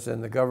nonsense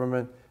in the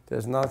government.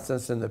 There's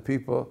nonsense in the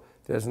people.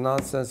 There's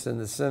nonsense in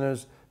the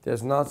sinners.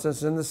 There's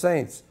nonsense in the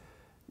saints.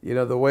 You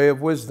know, the way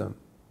of wisdom.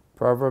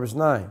 Proverbs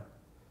 9.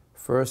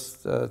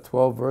 First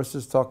 12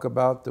 verses talk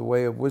about the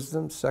way of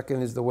wisdom.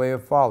 Second is the way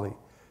of folly.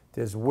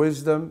 There's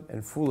wisdom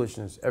and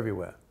foolishness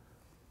everywhere.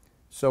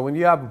 So when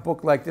you have a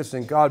book like this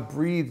and God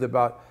breathed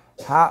about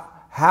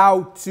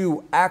how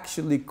to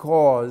actually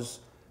cause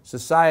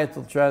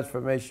societal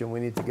transformation, we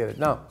need to get it.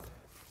 Now,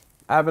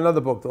 I have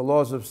another book, The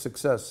Laws of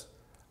Success.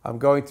 I'm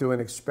going through an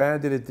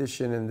expanded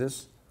edition in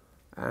this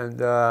and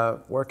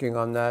working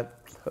on that.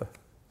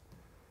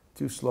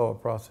 Too slow a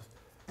process.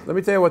 Let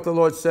me tell you what the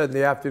Lord said in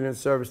the afternoon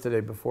service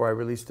today before I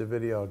released the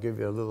video. I'll give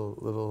you a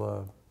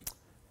little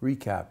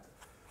recap.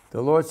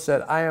 The Lord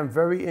said, I am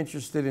very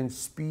interested in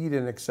speed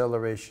and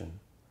acceleration.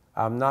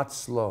 I'm not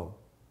slow.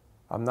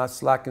 I'm not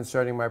slack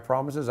concerning my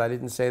promises. I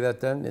didn't say that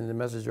then in the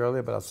message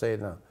earlier, but I'll say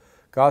it now.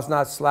 God's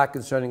not slack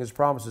concerning his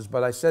promises,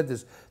 but I said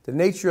this, the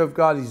nature of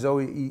God, he's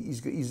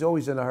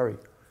always in a hurry.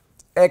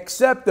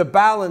 Except the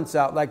balance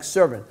out like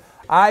servant.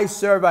 I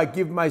serve, I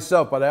give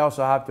myself, but I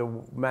also have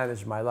to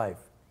manage my life.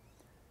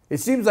 It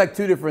seems like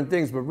two different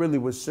things, but really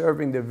we're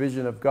serving the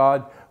vision of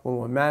God when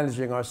we're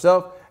managing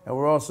ourselves, and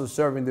we're also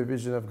serving the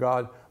vision of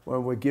God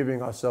when we're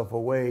giving ourselves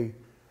away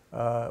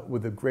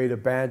with a great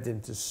abandon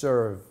to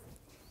serve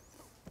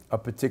a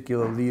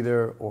particular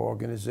leader or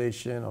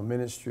organization or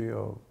ministry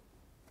or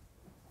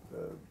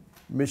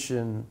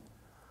mission,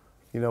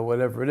 you know,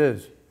 whatever it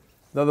is.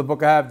 Another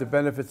book I have, The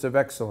Benefits of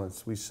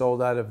Excellence. We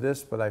sold out of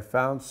this, but I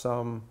found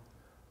some,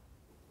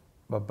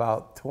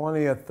 about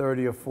 20 or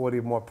 30 or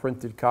 40 more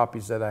printed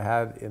copies that I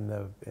had in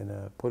a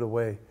put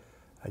away.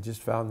 I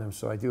just found them,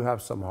 so I do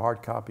have some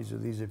hard copies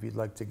of these if you'd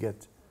like to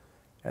get.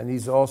 And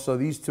these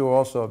two are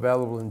also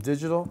available in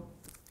digital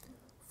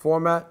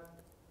format,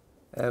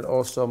 and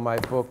also my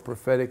book,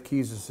 Prophetic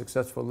Keys to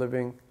Successful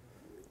Living.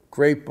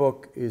 Great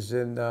book, is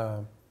in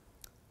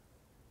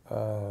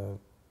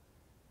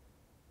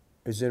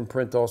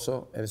print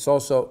also, and it's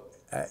also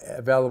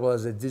available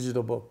as a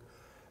digital book.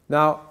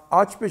 Now,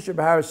 Archbishop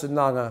Harrison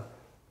Nanga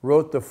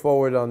wrote the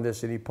forward on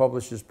this, and he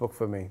published this book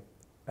for me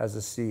as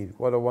a seed.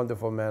 What a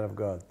wonderful man of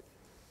God.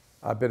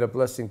 I've been a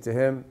blessing to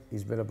him.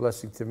 He's been a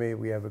blessing to me.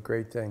 We have a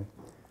great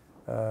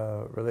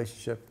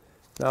relationship.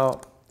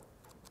 Now,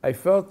 I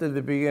felt in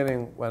the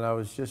beginning when I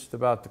was just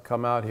about to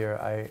come out here,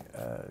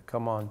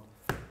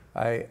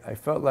 I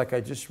felt like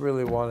I just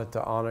really wanted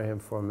to honor him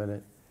for a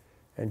minute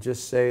and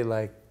just say,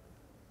 like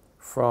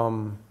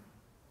from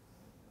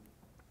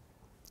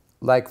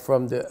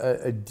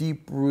a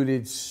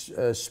deep-rooted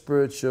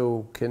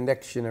spiritual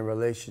connection and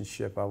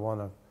relationship, I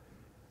want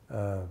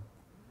to,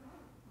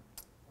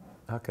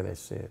 how could I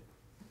say it?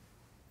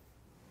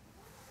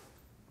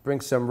 Bring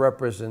some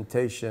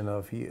representation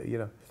of who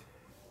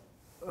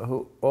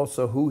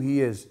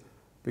he is,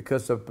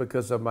 because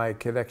of my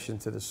connection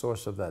to the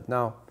source of that.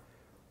 Now,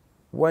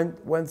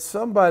 when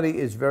somebody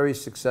is very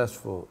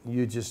successful,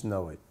 you just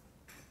know it.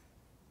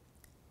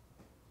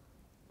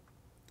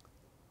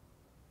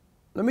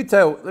 Let me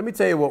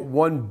tell you what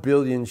 1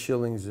 billion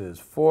shillings is.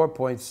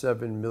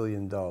 $4.7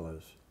 million.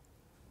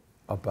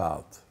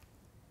 About.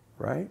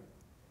 Right?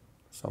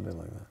 Something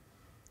like that.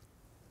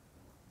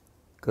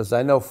 Because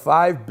I know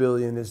 5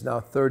 billion is now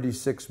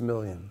 36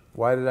 million.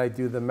 Why did I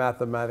do the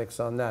mathematics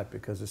on that?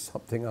 Because it's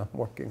something I'm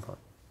working on.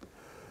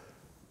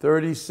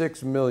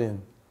 36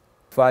 million,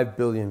 5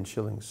 billion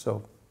shillings.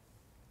 So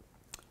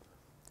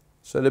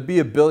to be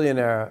a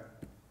billionaire,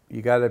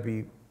 you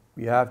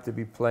have to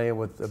be playing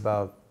with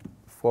about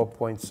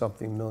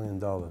 4-point-something million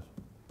dollars.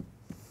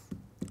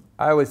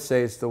 I would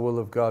say it's the will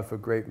of God for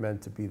great men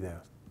to be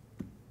there.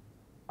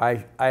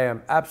 I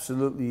am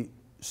absolutely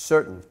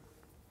certain,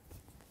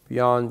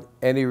 beyond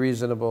any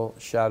reasonable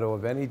shadow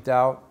of any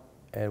doubt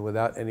and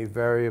without any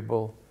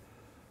variable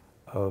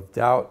of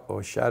doubt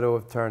or shadow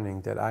of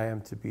turning, that I am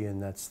to be in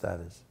that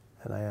status.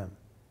 And I am.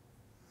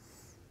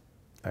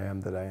 I am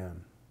that I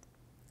am.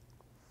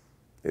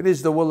 It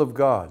is the will of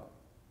God.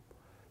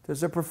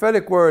 There's a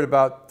prophetic word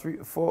about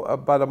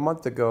a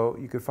month ago.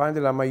 You could find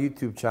it on my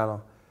YouTube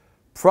channel.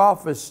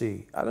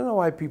 Prophecy. I don't know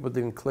why people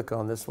didn't click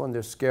on this one.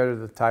 They're scared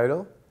of the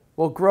title.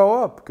 Well,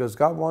 grow up, because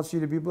God wants you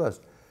to be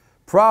blessed.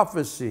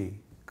 Prophecy, ...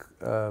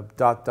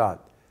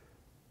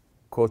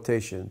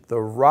 quotation, the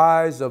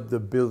rise of the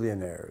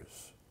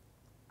billionaires.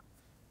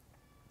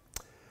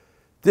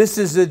 This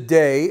is a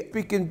day,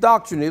 speaking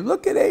doctrinally.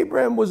 Look at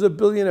Abraham was a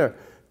billionaire.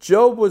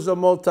 Job was a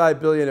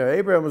multi-billionaire.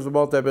 Abraham was a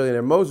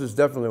multi-billionaire. Moses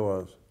definitely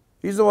was.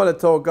 He's the one that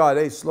told God,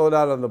 hey, slow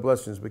down on the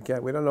blessings. We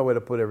don't know where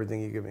to put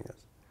everything you're giving us.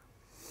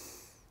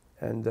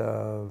 And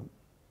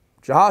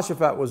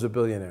Jehoshaphat was a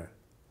billionaire.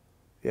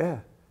 Yeah.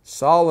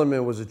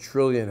 Solomon was a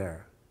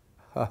trillionaire.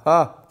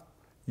 Ha-ha.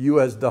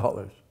 US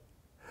dollars.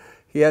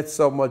 He had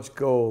so much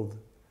gold.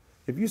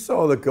 If you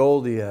saw the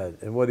gold he had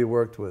and what he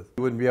worked with,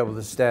 you wouldn't be able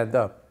to stand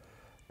up.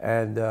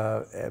 And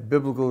a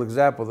biblical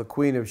example, the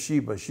Queen of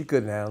Sheba, she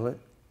couldn't handle it.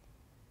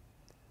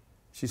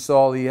 She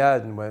saw all he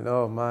had and went,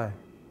 oh my,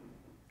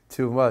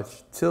 too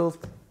much.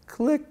 Tilt,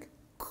 click,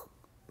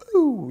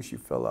 boo, she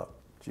fell out.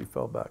 She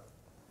fell back.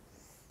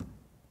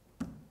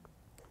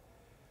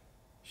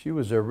 She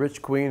was a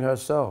rich queen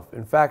herself.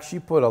 In fact, she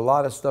put a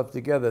lot of stuff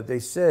together. They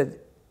said,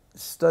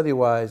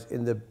 study-wise,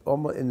 in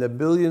the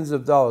billions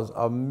of dollars,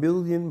 $1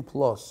 million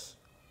plus.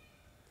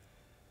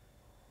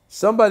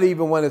 Somebody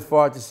even went as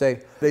far to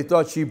say they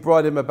thought she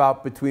brought him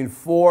about between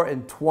 4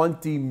 and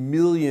 20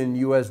 million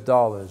US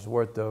dollars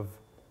worth of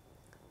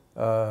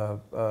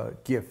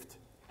gift.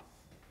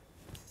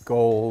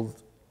 Gold,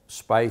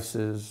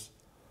 spices.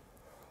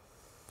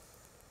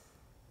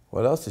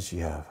 What else did she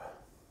have?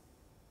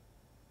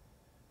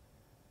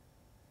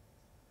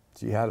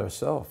 She had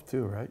herself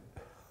too, right?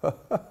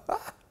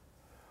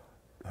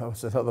 That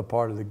was another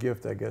part of the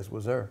gift, I guess,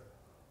 was her.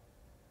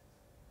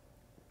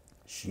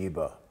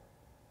 Sheba.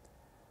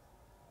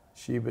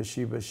 Sheba,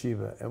 Sheba,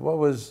 Sheba. And what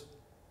was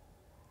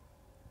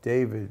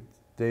David?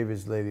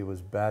 David's lady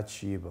was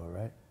Bathsheba,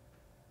 right?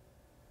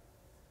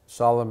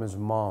 Solomon's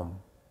mom.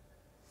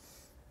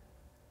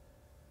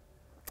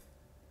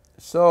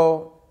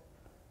 So,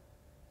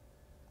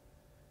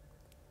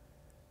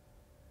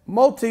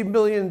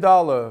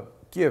 multi-million-dollar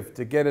gift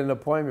to get an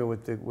appointment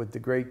with the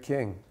great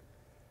king.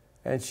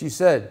 And she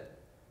said,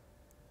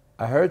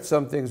 I heard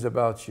some things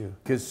about you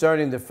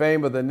concerning the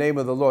fame of the name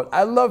of the Lord.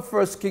 I love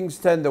 1 Kings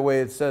 10, the way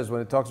it says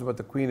when it talks about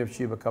the Queen of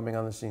Sheba coming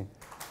on the scene.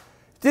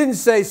 It didn't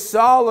say,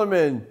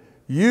 Solomon,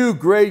 you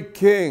great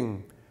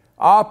king,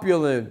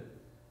 opulent,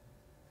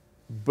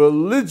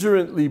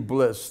 belligerently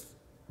blessed,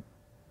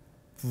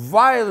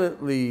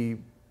 violently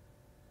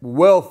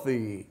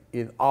wealthy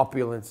in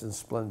opulence and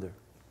splendor.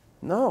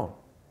 No.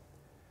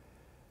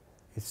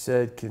 It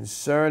said,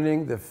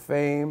 concerning the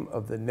fame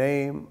of the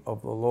name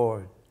of the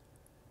Lord.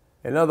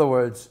 In other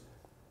words,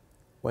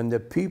 when the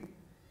people,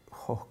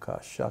 oh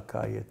gosh, I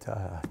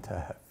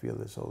feel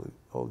this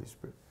Holy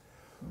Spirit.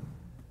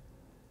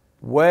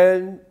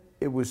 When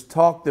it was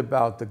talked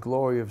about the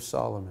glory of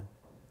Solomon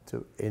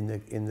in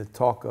the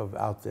talk of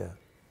out there,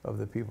 of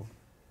the people,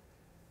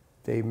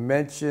 they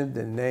mentioned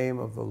the name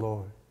of the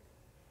Lord.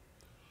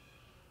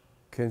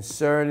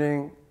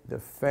 Concerning the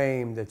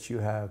fame that you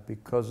have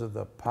because of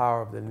the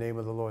power of the name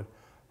of the Lord,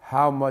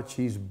 how much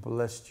he's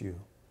blessed you.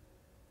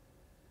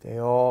 They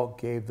all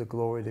gave the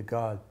glory to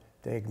God.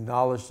 They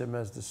acknowledged him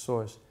as the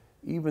source,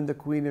 even the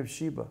Queen of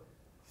Sheba.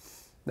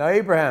 Now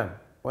Abraham,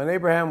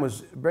 Abraham,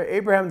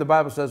 the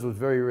Bible says, was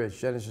very rich.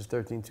 Genesis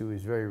 13:2,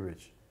 he's very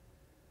rich.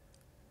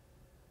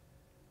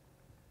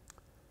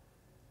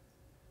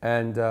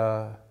 And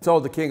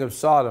told the king of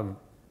Sodom,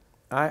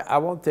 I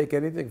won't take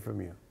anything from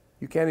you.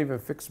 You can't even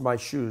fix my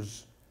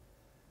shoes.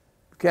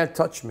 You can't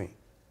touch me.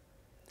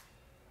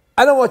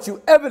 I don't want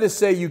you ever to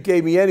say you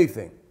gave me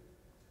anything.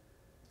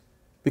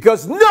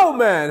 Because no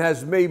man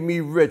has made me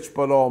rich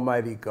but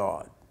Almighty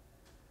God.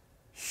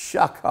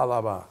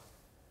 Shakalaba.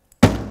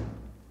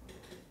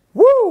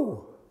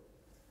 Woo!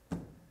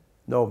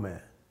 No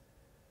man.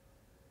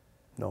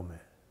 No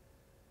man.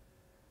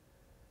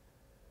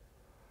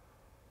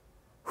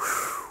 Whew.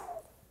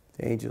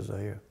 The angels are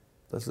here.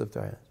 Let's lift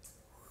our hands.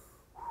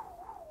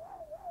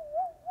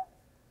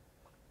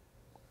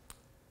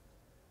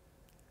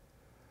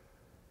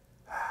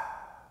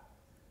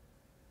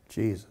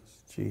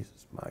 Jesus,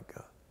 Jesus, my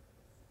God.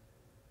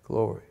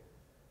 Glory.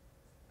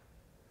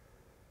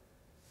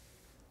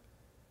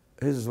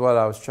 This is what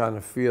I was trying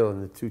to feel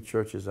in the two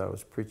churches I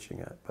was preaching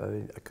at, but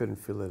I couldn't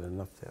feel it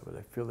enough there, but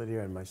I feel it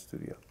here in my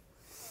studio.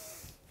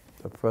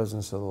 The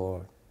presence of the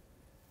Lord.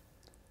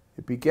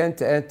 It began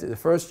to enter. The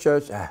first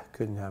church,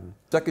 couldn't happen.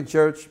 Second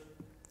church,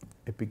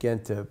 it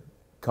began to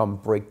come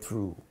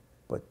breakthrough,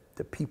 but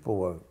the people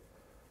were,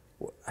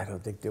 I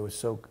don't think they were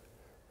so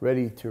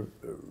ready to,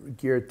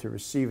 geared to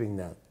receiving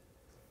that.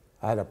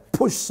 I had to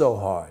push so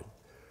hard,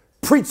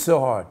 preach so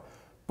hard,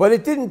 but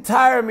it didn't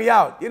tire me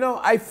out. You know,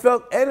 I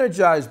felt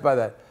energized by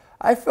that.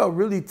 I felt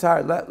really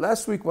tired.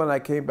 Last week when I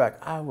came back,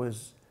 I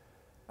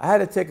had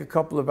to take a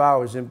couple of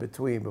hours in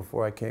between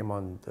before I came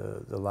on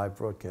the live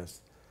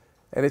broadcast.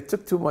 And it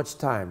took too much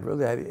time,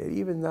 really.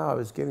 Even now I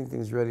was getting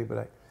things ready,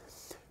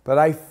 but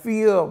I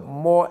feel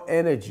more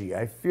energy.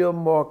 I feel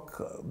more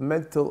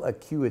mental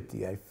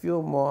acuity. I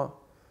feel more,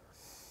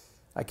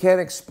 I can't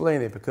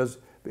explain it because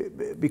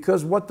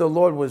what the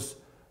Lord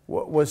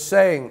was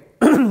saying,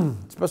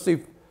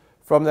 especially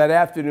from that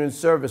afternoon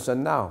service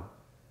and now.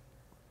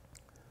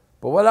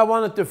 But what I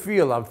wanted to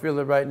feel, I'm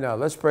feeling right now.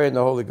 Let's pray in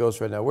the Holy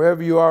Ghost right now.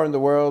 Wherever you are in the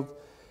world,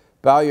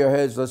 bow your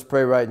heads. Let's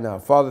pray right now.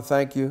 Father,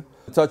 thank you.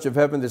 The touch of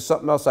heaven. There's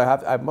something else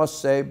I must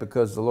say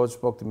because the Lord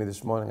spoke to me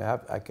this morning.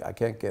 I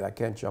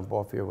can't jump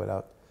off here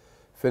without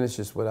finish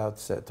this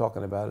without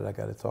talking about it. I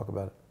got to talk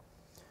about it.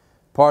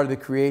 Part of the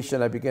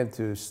creation. I began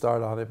to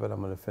start on it, but I'm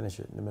going to finish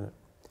it in a minute.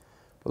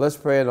 But let's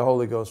pray in the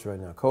Holy Ghost right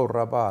now.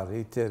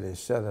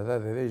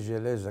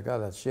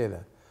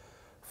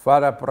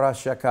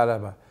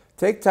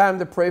 Take time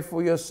to pray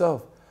for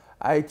yourself.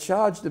 I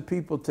charge the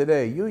people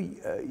today.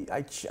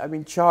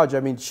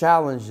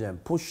 Challenge them,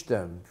 push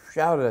them,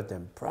 shout at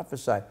them,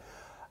 prophesy.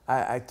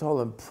 I told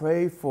them,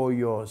 pray for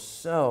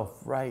yourself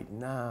right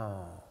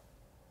now.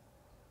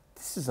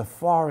 This is a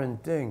foreign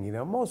thing. You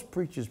know, most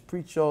preachers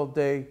preach all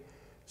day,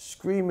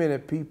 screaming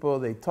at people.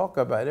 They talk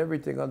about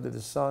everything under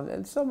the sun,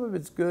 and some of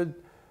it's good.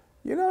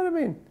 You know what I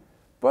mean?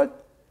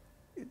 But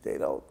they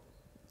don't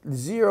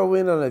zero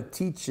in on a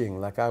teaching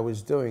like I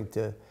was doing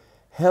to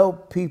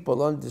help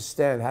people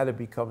understand how to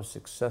become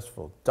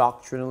successful,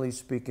 doctrinally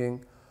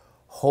speaking,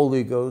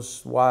 Holy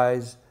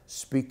Ghost-wise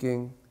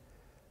speaking,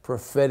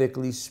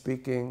 prophetically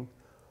speaking.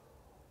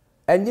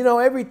 And you know,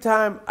 every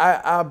time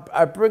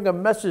I bring a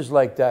message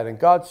like that and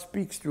God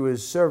speaks through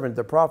his servant,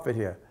 the prophet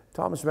here,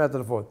 Thomas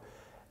Manton IV,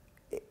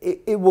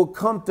 it will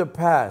come to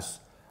pass.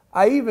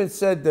 I even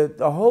said that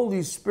the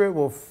Holy Spirit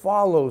will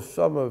follow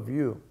some of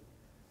you.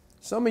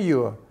 Some of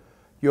you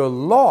you're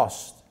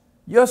lost.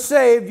 You're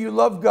saved, you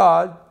love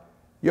God,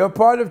 you're a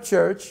part of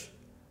church,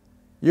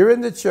 you're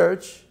in the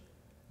church,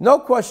 no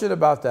question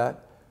about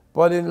that.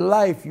 But in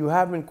life, you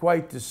haven't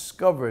quite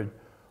discovered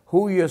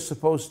who you're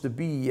supposed to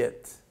be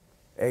yet.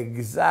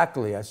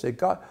 Exactly. I said,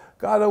 God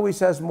always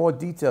has more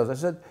details. I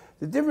said,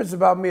 the difference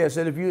about me, I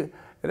said, and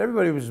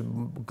everybody was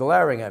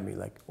glaring at me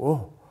like,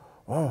 oh.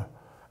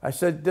 I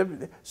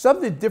said,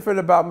 something different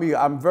about me.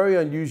 I'm very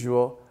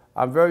unusual.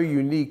 I'm very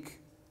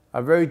unique.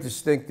 I'm very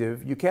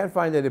distinctive. You can't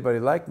find anybody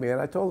like me. And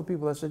I told the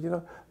people, I said, you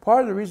know,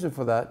 part of the reason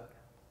for that,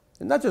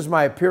 and not just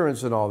my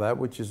appearance and all that,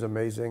 which is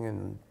amazing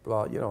and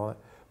blah, you know,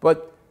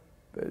 but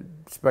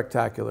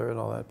spectacular and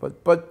all that,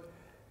 but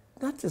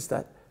not just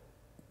that.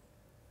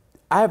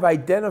 I've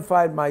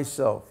identified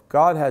myself.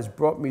 God has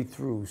brought me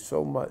through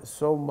so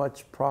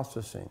much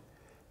processing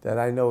that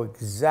I know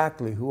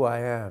exactly who I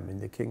am in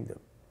the kingdom.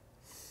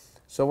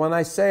 So when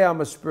I say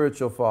I'm a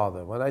spiritual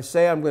father, when I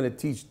say I'm going to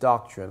teach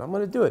doctrine, I'm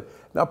going to do it.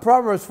 Now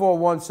Proverbs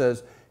 4:1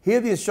 says,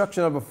 hear the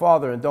instruction of a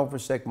father and don't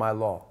forsake my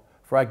law,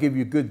 for I give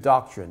you good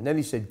doctrine. Then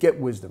he said, get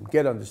wisdom,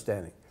 get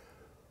understanding.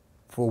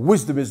 For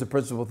wisdom is the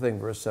principal thing,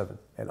 verse 7,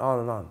 and on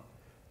and on.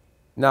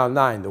 Now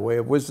 9, the way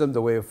of wisdom,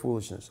 the way of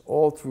foolishness,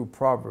 all through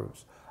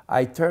Proverbs.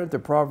 I turn to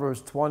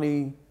Proverbs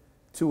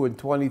 22 and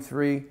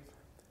 23,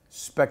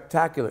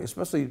 spectacular,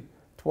 especially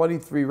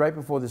 23, right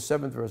before the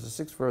 7th verse.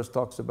 The 6th verse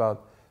talks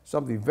about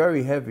something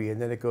very heavy,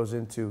 and then it goes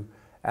into,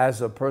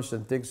 as a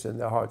person thinks in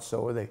their heart,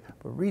 so are they.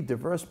 But read the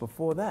verse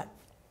before that.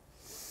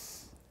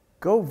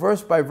 Go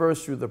verse by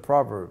verse through the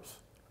Proverbs.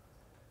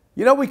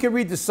 You know, we can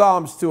read the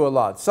Psalms too a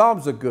lot.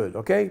 Psalms are good,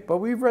 okay? But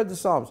we've read the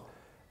Psalms.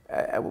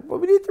 But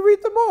we need to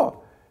read them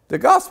all. The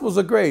Gospels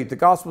are great. The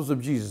Gospels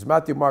of Jesus,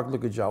 Matthew, Mark,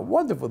 Luke, and John.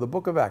 Wonderful. The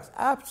book of Acts,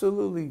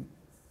 absolutely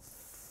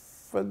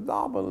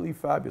phenomenally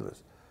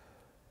fabulous.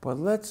 But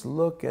let's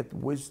look at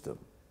wisdom.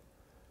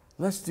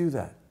 Let's do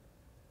that.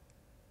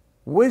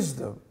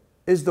 Wisdom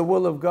is the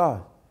will of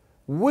God.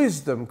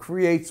 Wisdom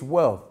creates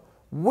wealth.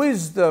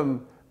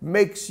 Wisdom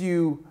makes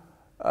you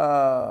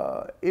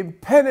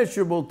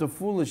impenetrable to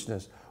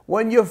foolishness.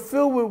 When you're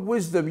filled with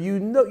wisdom, you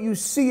know, you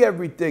see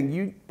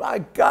everything. My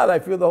God, I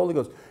feel the Holy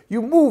Ghost.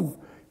 You move.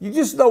 You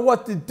just know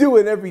what to do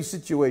in every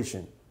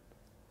situation.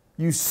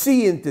 You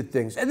see into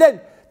things. And then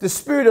the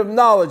spirit of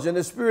knowledge and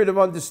the spirit of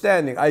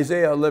understanding,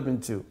 Isaiah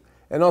 11:2,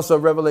 and also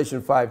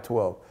Revelation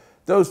 5:12.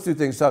 Those two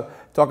things talk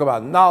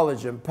about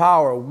knowledge and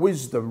power,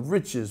 wisdom,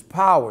 riches,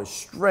 power,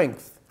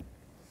 strength.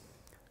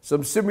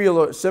 Some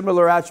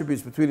similar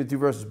attributes between the two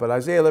verses, but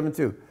Isaiah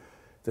 11:2,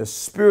 the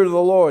Spirit of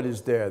the Lord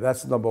is there.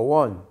 That's number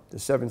one, the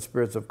seven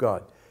spirits of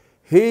God.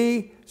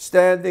 He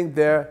standing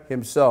there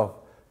himself,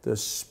 the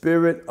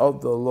Spirit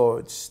of the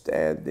Lord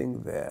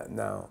standing there.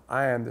 Now,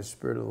 I am the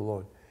Spirit of the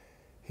Lord.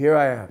 Here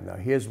I am. Now,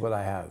 here's what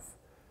I have.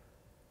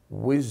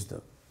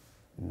 Wisdom,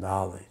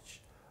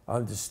 knowledge,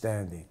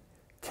 understanding,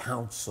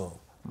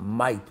 counsel,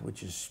 might,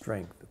 which is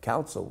strength,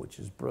 counsel, which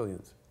is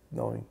brilliance,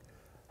 knowing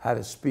how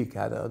to speak,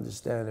 how to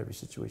understand every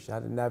situation, how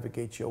to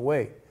navigate your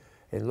way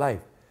in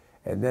life.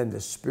 And then the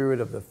spirit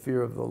of the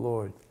fear of the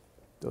Lord,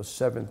 those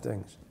seven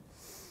things.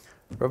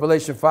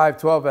 Revelation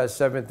 5:12 has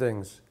seven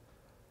things.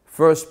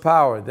 First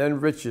power, then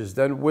riches,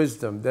 then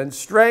wisdom, then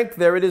strength.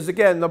 There it is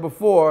again, number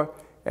 4.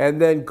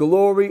 And then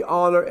glory,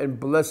 honor, and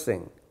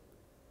blessing.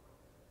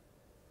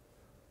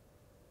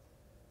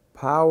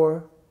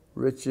 Power,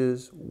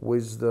 riches,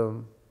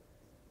 wisdom,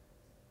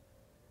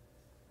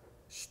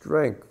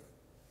 strength,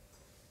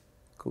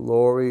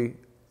 glory,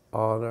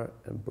 honor,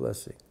 and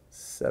blessing.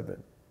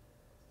 7.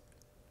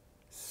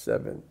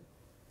 7.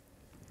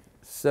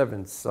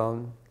 7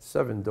 son,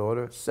 7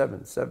 daughter,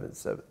 7, 7,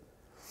 7.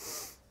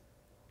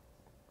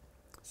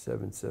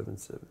 7, 7,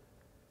 7.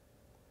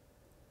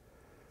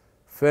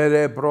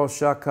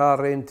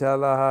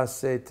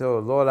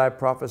 Lord, I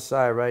prophesy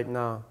right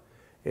now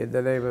in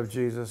the name of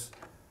Jesus.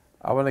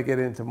 I want to get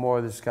into more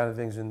of this kind of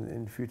things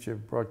in future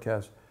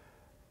broadcasts,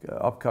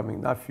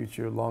 upcoming, not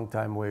future, long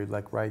time away,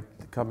 like right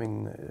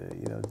coming,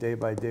 day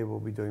by day we'll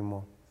be doing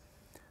more.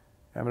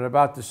 I'm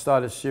about to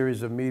start a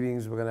series of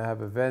meetings. We're going to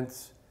have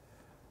events.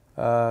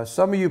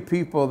 Some of you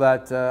people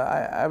that,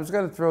 I was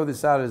going to throw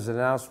this out as an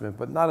announcement,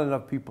 but not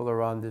enough people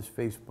are on this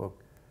Facebook.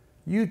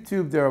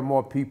 YouTube, there are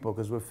more people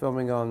because we're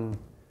filming on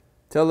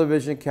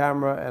television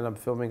camera and I'm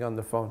filming on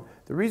the phone.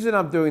 The reason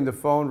I'm doing the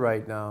phone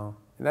right now,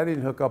 and I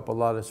didn't hook up a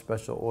lot of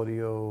special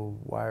audio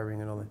wiring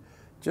and all that,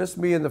 just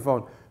me and the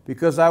phone,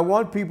 because I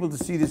want people to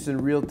see this in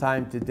real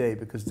time today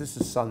because this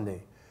is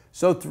Sunday.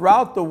 So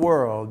throughout the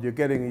world, you're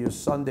getting your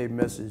Sunday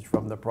message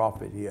from the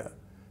prophet here.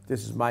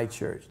 This is my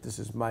church. This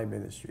is my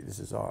ministry. This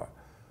is our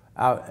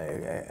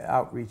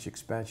outreach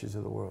expansions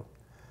of the world.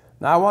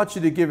 Now I want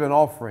you to give an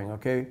offering,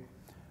 okay?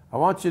 I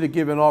want you to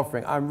give an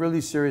offering. I'm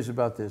really serious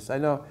about this. I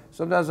know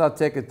sometimes I'll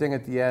take a thing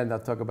at the end. I'll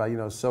talk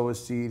about, sow a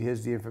seed.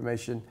 Here's the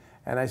information.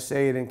 And I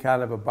say it in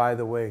kind of a by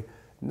the way.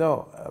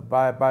 No,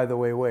 by the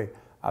way.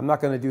 I'm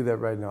not going to do that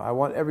right now. I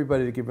want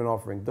everybody to give an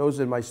offering. Those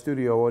in my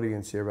studio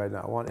audience here right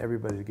now, I want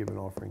everybody to give an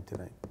offering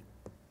tonight.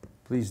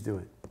 Please do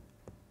it.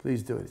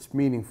 Please do it. It's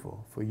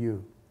meaningful for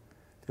you.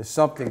 There's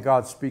something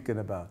God's speaking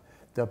about.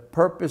 The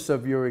purpose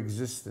of your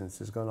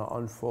existence is going to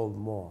unfold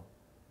more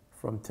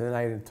from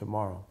tonight and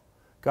tomorrow.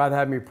 God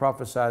had me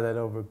prophesy that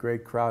over a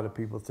great crowd of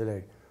people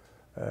today.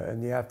 In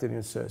the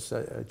afternoon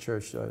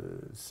church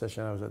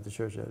session, I was at the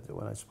church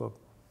when I spoke.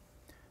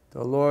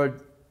 The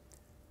Lord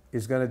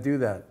is going to do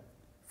that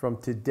from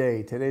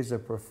today. Today's a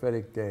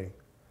prophetic day.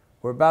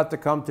 We're about to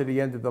come to the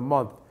end of the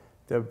month.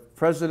 The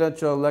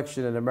presidential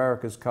election in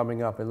America is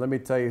coming up. And let me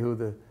tell you who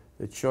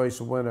the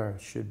choice winner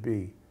should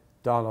be.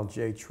 Donald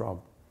J.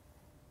 Trump.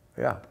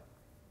 Yeah.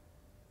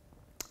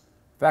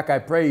 In fact, I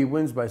pray he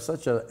wins by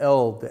such the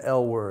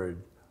L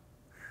word.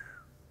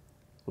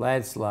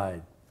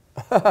 Landslide.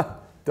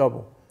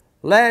 Double.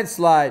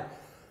 Landslide.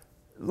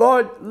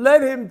 Lord,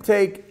 let him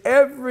take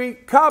every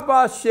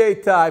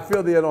kabasheta. I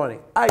feel the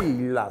anointing.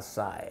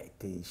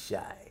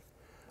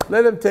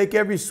 Let him take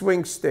every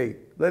swing state.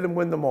 Let him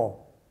win them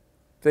all.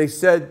 They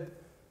said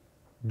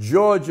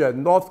Georgia,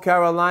 North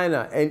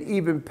Carolina, and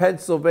even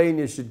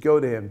Pennsylvania should go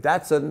to him.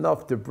 That's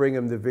enough to bring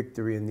him the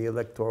victory in the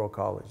Electoral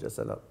College. That's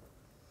enough.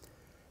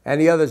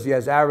 And the others, he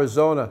has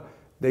Arizona.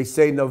 They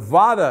say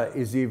Nevada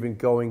is even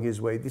going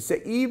his way. They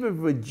say even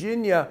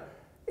Virginia,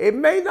 it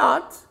may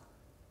not.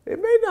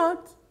 It may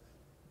not.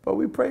 But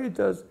we pray it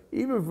does.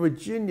 Even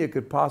Virginia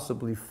could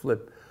possibly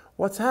flip.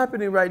 What's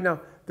happening right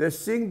now? They're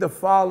seeing the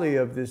folly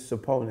of this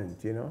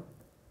opponent,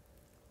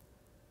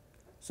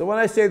 So when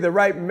I say the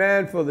right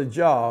man for the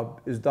job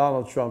is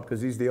Donald Trump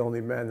because he's the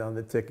only man on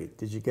the ticket.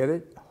 Did you get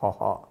it? Ha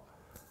ha.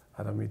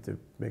 I don't mean to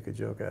make a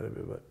joke out of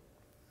it,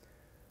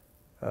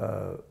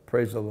 but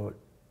praise the Lord.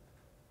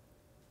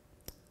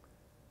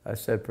 I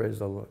said praise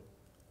the Lord.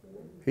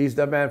 He's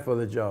the man for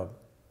the job.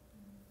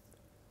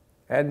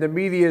 And the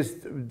media's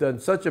done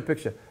such a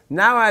picture.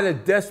 Now out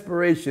of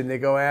desperation, they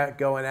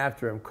going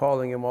after him,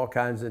 calling him all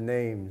kinds of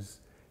names,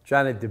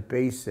 trying to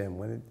debase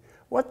him.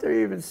 What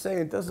they're even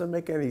saying doesn't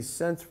make any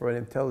sense for an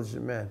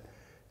intelligent man.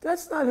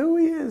 That's not who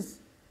he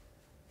is.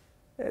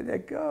 And they're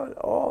going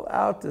all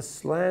out to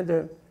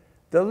slander.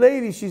 The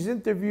lady, she's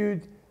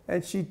interviewed,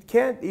 and she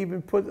can't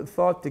even put the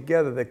thought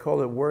together. They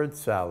call it word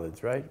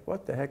salads, right?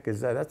 What the heck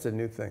is that? That's a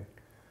new thing.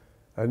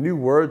 A new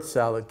word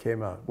salad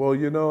came out. Well,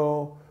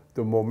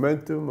 the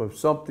momentum of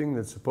something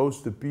that's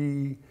supposed to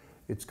be,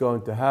 it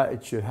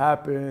should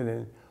happen.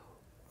 And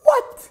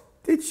what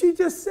did she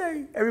just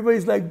say?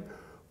 Everybody's like,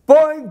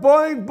 boing,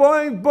 boing,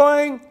 boing,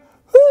 boing.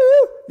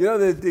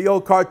 Woo! The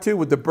old cartoon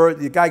with the bird,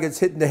 the guy gets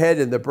hit in the head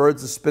and the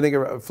birds are spinning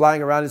around,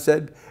 flying around his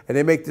head, and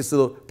they make this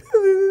little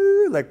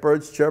like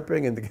birds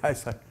chirping, and the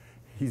guy's like,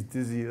 he's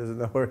dizzy, he doesn't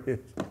know where he is.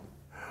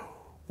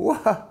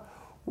 What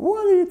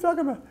are you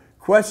talking about?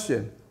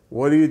 Question,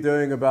 what are you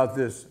doing about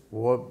this?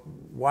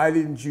 Why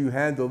didn't you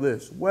handle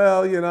this?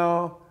 Well, you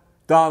know,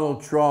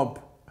 Donald Trump.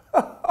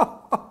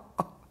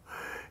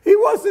 He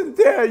wasn't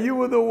there. You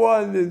were the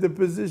one in the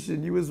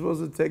position. You were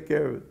supposed to take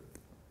care of it.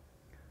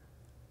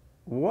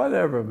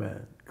 Whatever,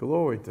 man.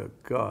 Glory to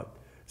God.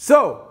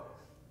 So,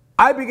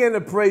 I began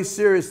to pray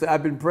seriously.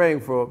 I've been praying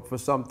for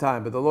some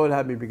time, but the Lord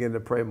had me begin to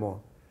pray more.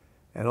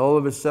 And all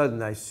of a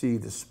sudden, I see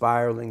the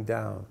spiraling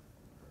down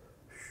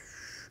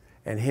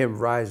and him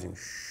rising.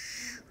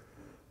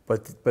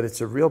 But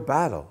it's a real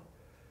battle,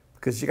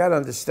 because you got to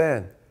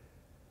understand,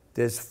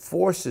 there's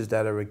forces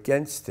that are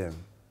against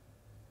him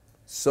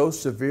so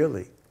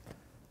severely.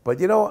 But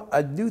you know,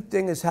 a new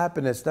thing has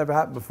happened that's never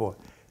happened before.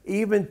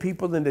 Even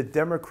people in the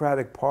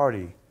Democratic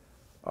Party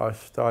are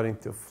starting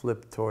to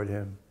flip toward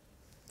him.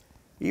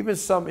 Even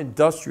some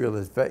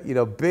industrialists, you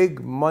know,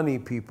 big money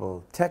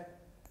people, tech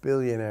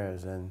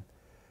billionaires and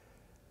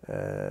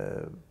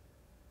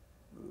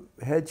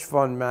hedge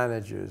fund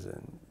managers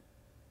and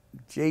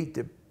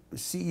the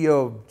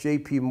CEO of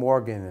J.P.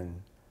 Morgan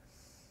and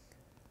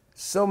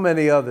so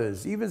many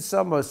others. Even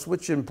some are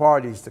switching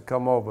parties to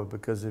come over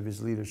because of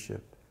his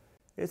leadership.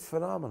 It's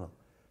phenomenal.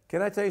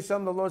 Can I tell you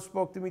something? The Lord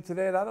spoke to me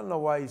today, and I don't know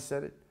why he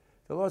said it.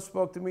 The Lord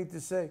spoke to me to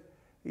say,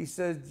 he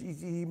said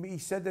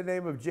the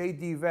name of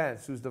J.D.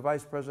 Vance, who's the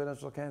vice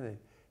presidential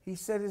candidate. He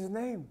said his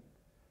name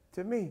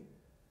to me.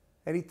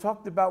 And he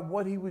talked about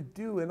what he would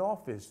do in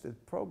office, the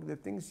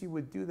things he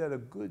would do that are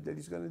good that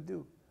he's going to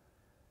do.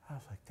 I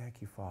was like,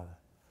 thank you, Father.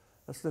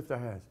 Let's lift our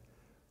hands.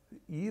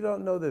 You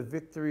don't know the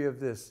victory of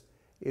this.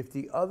 If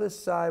the other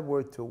side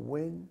were to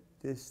win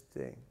this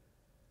thing,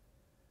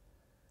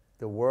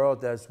 the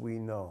world as we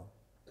know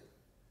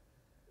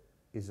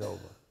is over.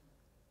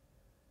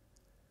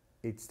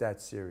 It's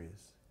that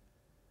serious.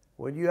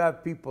 When you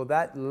have people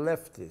that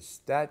leftist,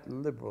 that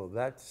liberal,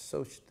 that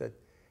social, that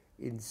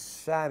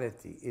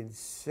insanity,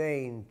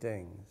 insane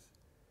things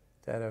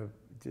that are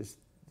just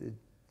the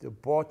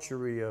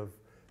debauchery of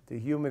the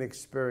human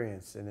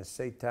experience in a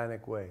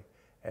satanic way,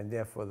 and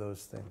therefore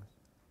those things.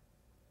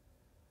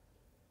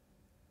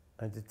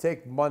 And to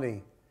take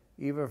money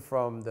even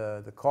from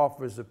the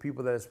coffers of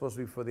people that are supposed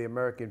to be for the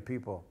American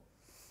people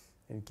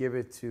and give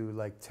it to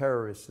like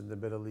terrorists in the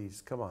Middle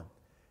East, come on.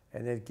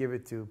 And then give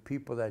it to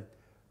people that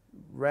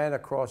ran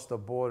across the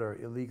border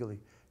illegally.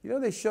 You know,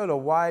 they showed a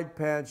wide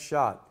pan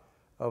shot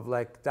of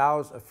like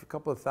a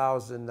couple of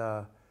thousand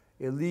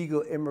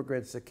illegal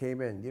immigrants that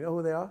came in. You know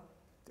who they are?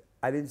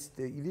 You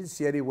didn't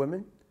see any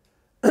women,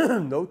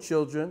 no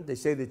children. They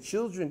say the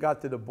children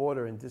got to the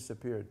border and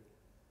disappeared.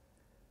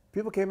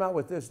 People came out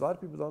with this. A lot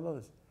of people don't know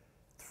this.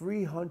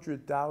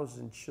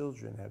 300,000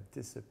 children have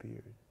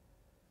disappeared.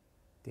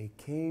 They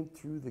came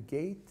through the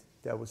gate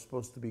that was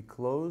supposed to be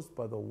closed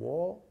by the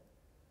wall,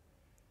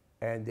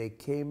 and they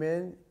came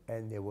in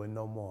and there were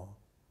no more.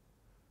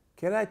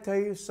 Can I tell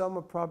you, some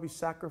are probably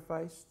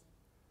sacrificed?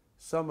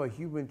 Some are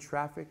human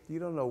trafficked. You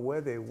don't know where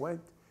they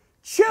went.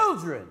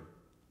 Children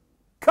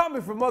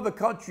coming from other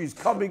countries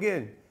coming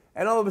in.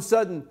 And all of a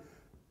sudden,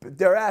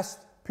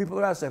 people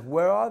are asked, like,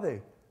 where are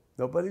they?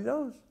 Nobody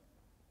knows.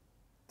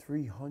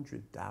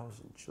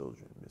 300,000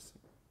 children missing.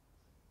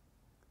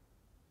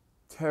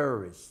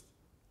 Terrorists,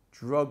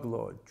 drug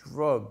lords,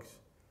 drugs,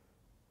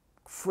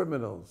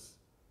 criminals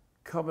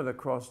coming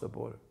across the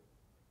border.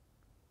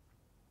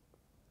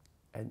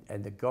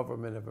 And the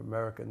government of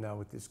America now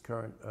with this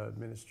current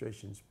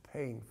administration is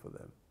paying for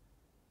them.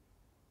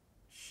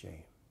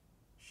 Shame,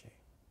 shame.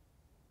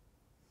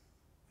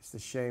 It's the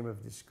shame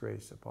of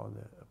disgrace upon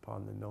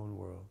the known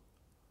world.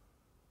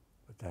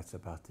 But that's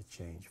about to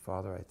change.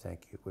 Father, I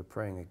thank you. We're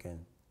praying again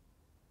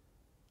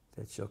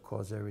that you'll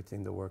cause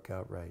everything to work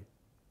out right.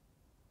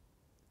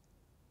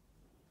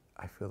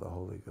 I feel the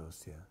Holy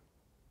Ghost here.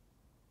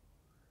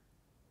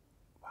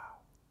 Wow.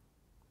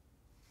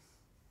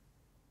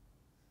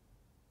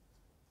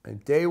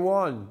 And day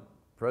one,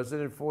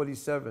 President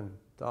 47,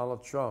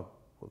 Donald Trump,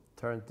 will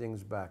turn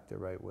things back the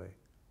right way.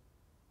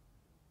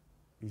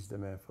 He's the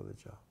man for the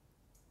job.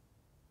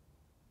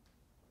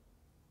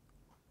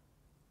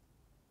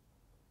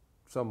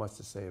 So much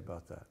to say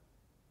about that.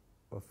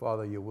 But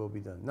Father, your will be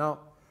done. Now,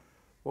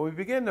 when we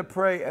begin to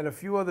pray, and a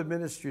few other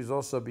ministries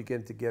also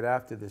begin to get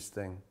after this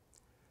thing,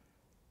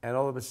 and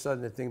all of a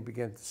sudden the thing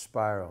began to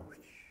spiral.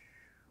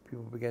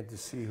 People began to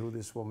see who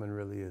this woman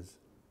really is.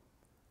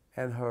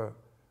 And her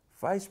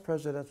vice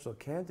presidential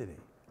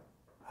candidate,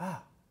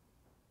 horrible,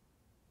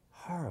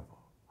 horrible,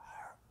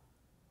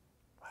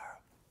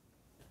 horrible.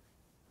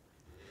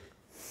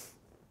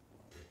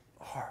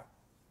 Horrible,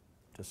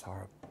 just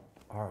horrible,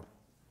 horrible.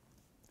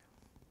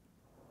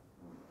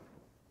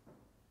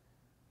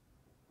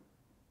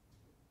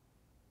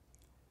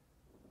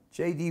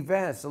 J.D.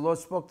 Vance, the Lord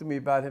spoke to me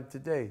about him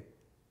today.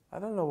 I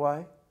don't know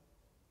why,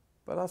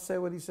 but I'll say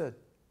what he said.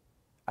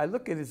 I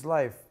look at his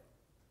life.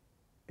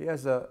 He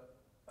has a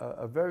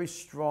very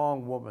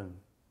strong woman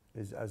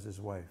as his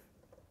wife.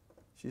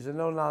 She's a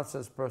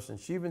no-nonsense person.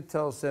 She even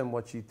tells him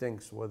what she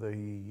thinks, whether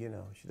he,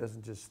 she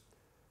doesn't just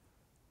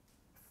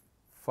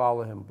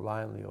follow him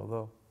blindly,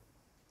 although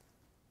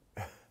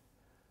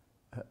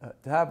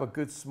to have a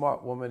good,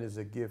 smart woman is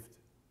a gift.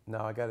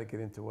 Now, I got to get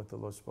into what the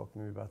Lord spoke to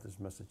me about this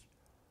message.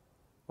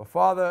 But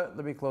Father,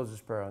 let me close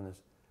this prayer on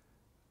this.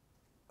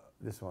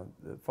 This one.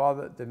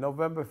 Father, the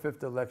November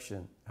 5th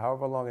election,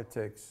 however long it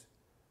takes,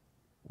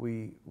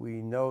 we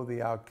know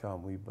the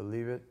outcome. We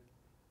believe it.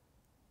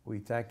 We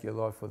thank you,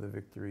 Lord, for the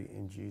victory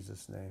in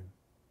Jesus' name.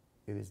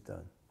 It is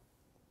done.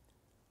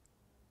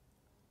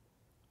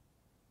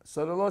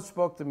 So the Lord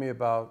spoke to me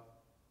about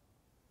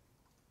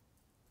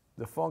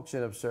the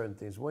function of certain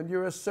things. When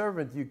you're a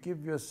servant, you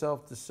give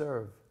yourself to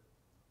serve.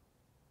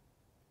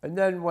 And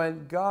then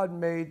when God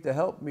made the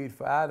helpmeet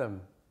for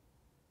Adam,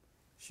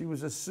 she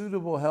was a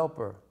suitable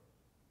helper.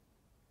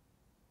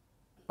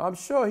 I'm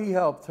sure he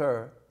helped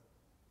her.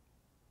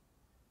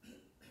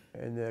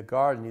 In the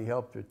garden, he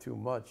helped her too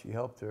much. He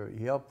helped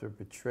her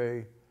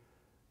betray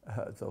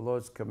the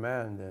Lord's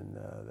command, and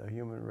the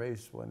human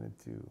race went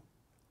into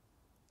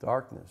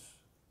darkness.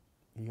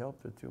 He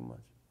helped her too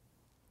much.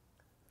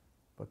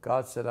 But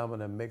God said, I'm going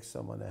to make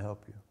someone to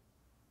help you.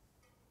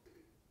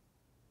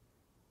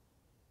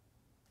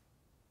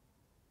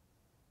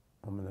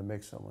 I'm going to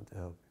make someone to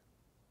help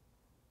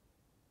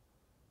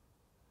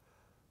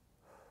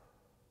you.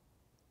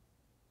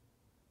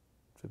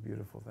 It's a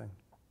beautiful thing.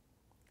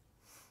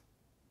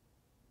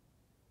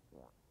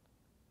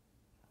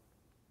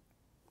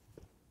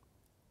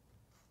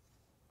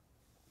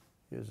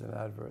 Here's an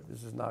advert.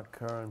 This is not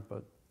current,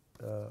 but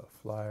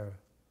flyer.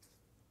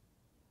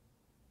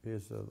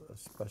 Here's a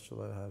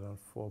special I had on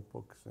 4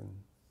 books, and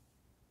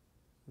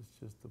it's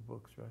just the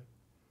books, right?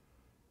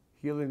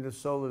 Healing the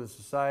Soul of the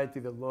Society,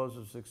 the Laws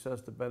of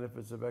Success, the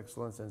Benefits of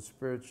Excellence, and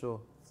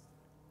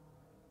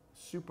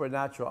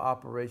Supernatural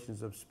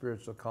Operations of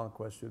Spiritual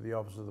Conquest through the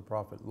Office of the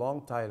Prophet.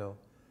 Long title.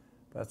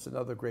 That's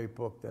another great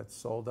book that's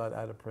sold out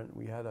of print.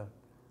 We had a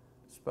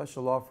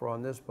special offer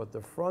on this, but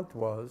the front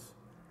was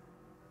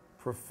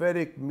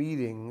prophetic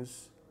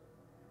meetings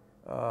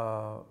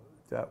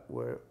that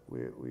we're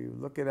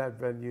looking at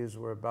venues.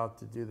 We're about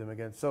to do them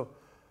again. So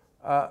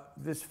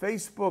this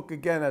Facebook,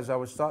 again, as I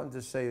was starting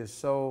to say, is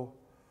so...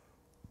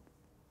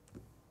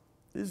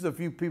 This is a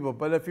few people,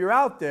 but if you're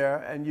out there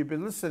and you've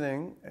been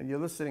listening, and you're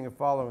listening and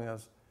following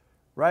us,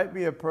 write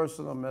me a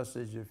personal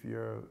message if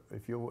you're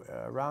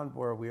around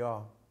where we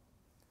are.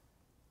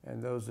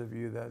 And those of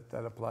you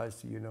that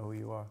applies to, you know who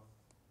you are.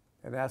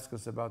 And ask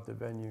us about the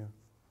venue.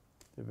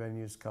 The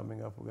venue's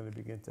coming up. We're going to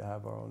begin to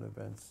have our own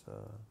events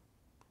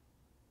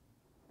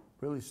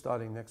really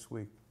starting next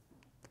week.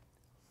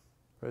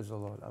 Praise the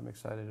Lord. I'm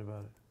excited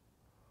about it.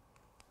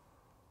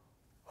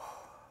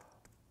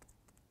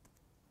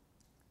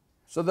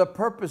 So the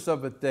purpose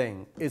of a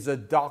thing is a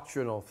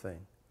doctrinal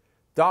thing.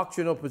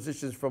 Doctrinal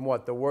positions from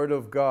what? The Word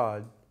of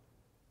God.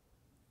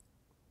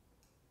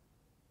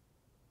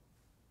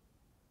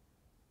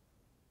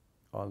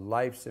 On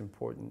life's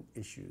important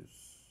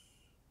issues.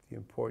 The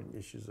important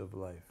issues of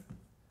life.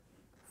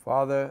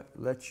 Father,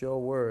 let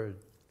your word,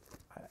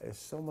 there's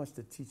so much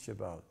to teach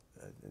about,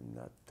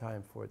 not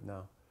time for it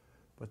now,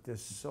 but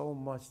there's so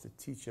much to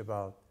teach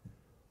about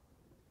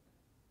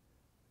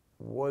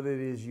what it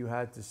is you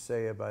had to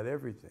say about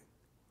everything,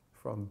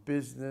 from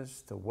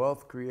business to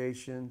wealth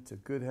creation to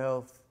good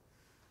health,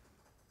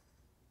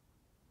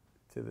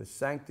 to the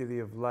sanctity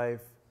of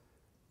life,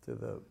 to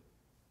the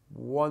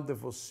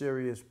wonderful,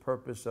 serious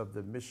purpose of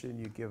the mission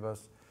you've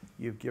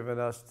given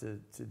us to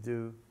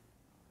do.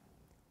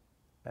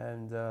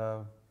 And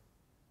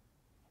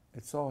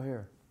it's all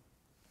here.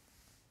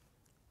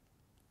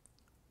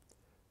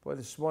 Boy,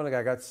 this morning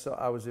I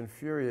was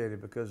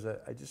infuriated because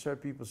I just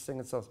heard people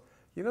singing songs.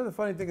 You know, the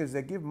funny thing is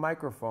they give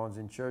microphones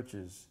in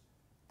churches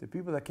to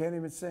people that can't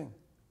even sing.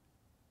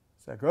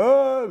 It's like,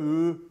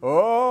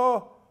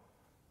 oh.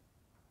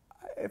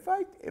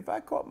 If I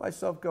caught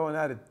myself going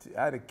out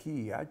of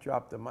key, I'd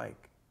drop the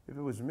mic. If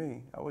it was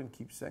me, I wouldn't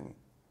keep singing.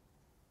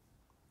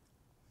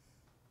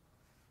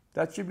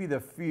 That should be the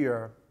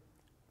fear.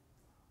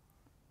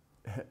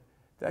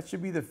 That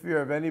should be the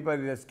fear of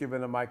anybody that's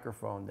given a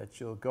microphone, that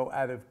you'll go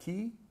out of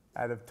key,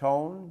 out of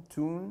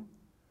tune,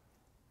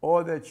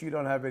 or that you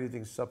don't have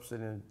anything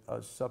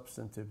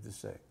substantive to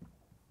say.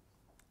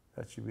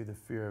 That should be the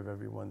fear of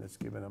everyone that's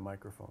given a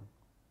microphone.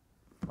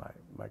 My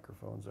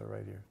microphones are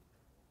right here.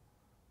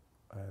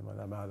 And when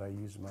I'm out, I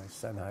use my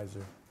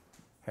Sennheiser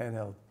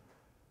handheld.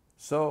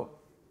 So,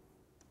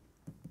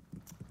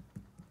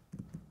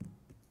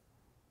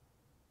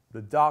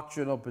 the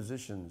doctrinal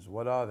positions,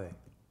 what are they?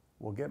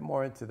 We'll get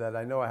more into that.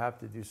 I know I have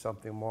to do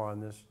something more on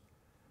this.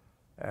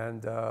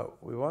 And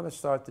we want to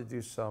start to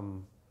do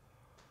some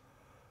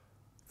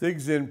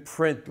things in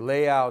print,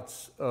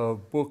 layouts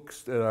of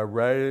books that I'm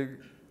writing,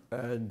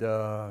 and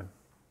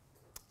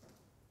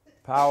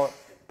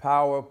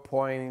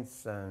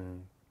PowerPoints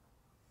and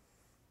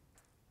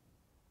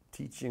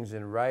teachings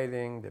in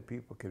writing that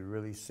people could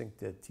really sink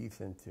their teeth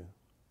into.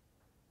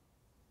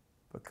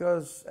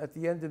 Because at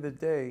the end of the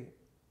day,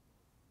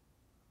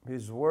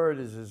 His word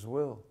is his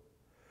will.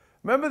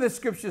 Remember the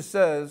scripture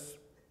says,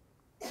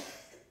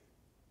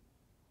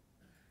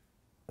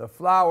 the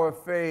flower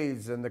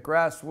fades and the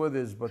grass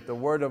withers, but the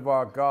word of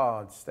our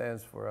God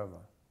stands forever.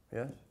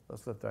 Yes?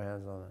 Let's lift our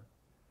hands on that.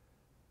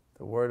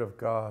 The word of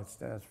God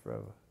stands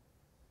forever.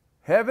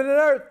 Heaven and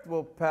earth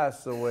will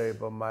pass away,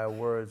 but my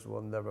words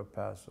will never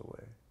pass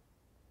away.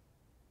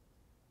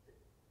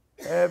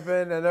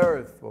 Heaven and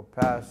earth will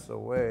pass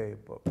away,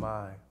 but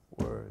my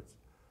words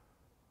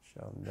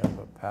shall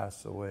never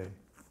pass away.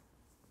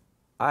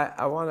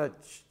 I want to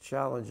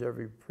challenge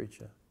every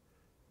preacher.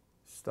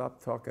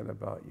 Stop talking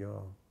about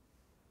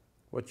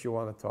what you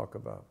want to talk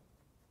about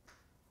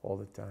all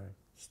the time.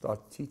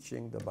 Start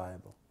teaching the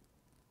Bible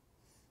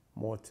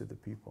more to the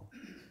people.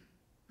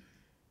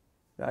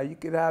 Now, you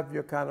could have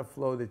your kind of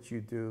flow that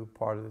you do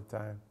part of the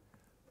time,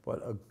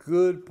 but a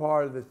good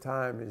part of the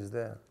time is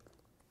there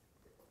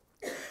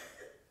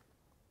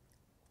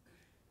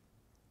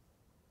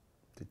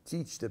to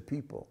teach the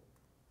people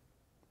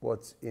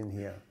what's in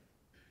here.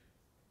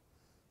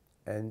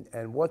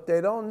 And what they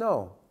don't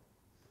know.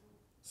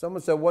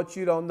 Someone said, what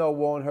you don't know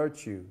won't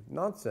hurt you.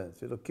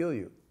 Nonsense. It'll kill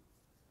you.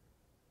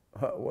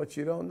 What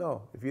you don't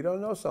know. If you don't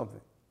know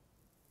something,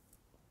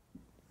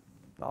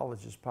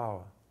 knowledge is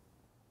power.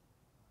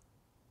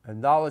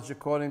 And knowledge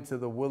according to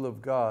the will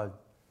of God.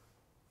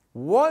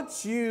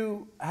 Once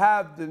you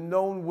have the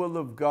known will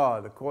of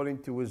God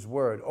according to his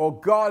word,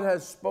 or God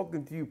has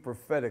spoken to you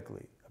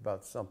prophetically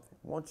about something,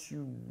 once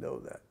you know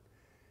that,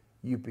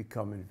 you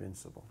become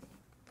invincible.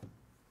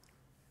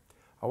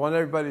 I want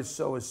everybody to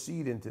sow a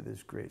seed into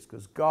this grace,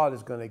 because God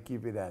is going to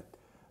give you a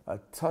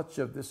touch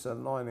of this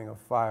anointing of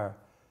fire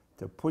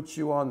to put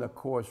you on the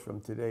course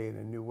from today in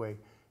a new way.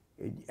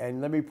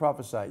 And let me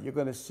prophesy, you're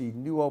going to see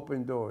new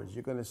open doors.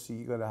 You're going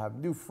to have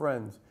new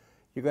friends.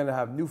 You're going to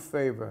have new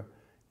favor.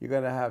 You're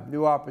going to have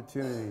new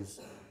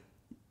opportunities.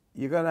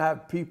 You're going to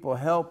have people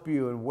help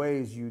you in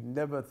ways you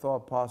never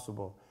thought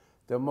possible.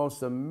 The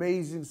most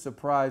amazing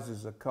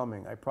surprises are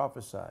coming. I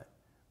prophesy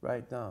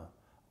right now.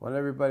 I want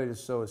everybody to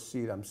sow a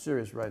seed. I'm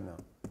serious right now.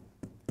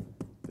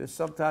 There's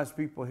sometimes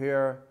people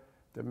hear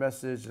the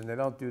message and they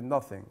don't do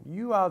nothing.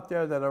 You out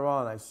there that are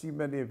on, I see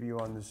many of you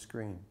on the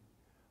screen.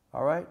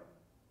 All right?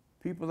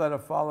 People that are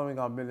following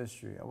our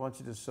ministry, I want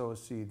you to sow a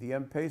seed. The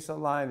M-Pesa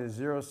line is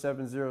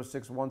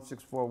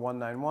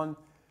 0706164191.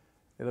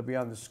 It'll be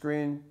on the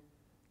screen.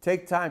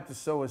 Take time to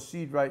sow a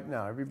seed right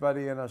now.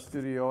 Everybody in our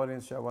studio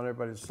audience, I want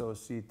everybody to sow a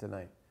seed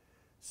tonight.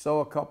 Sow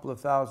a couple of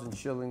thousand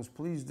shillings.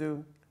 Please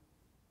do.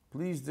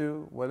 Please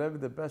do. Whatever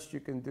the best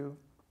you can do.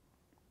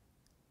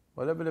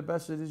 Whatever the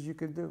best it is you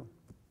can do.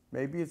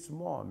 Maybe it's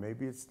more.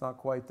 Maybe it's not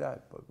quite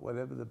that. But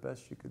whatever the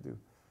best you can do.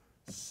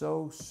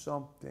 Sow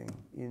something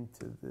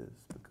into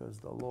this, because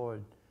the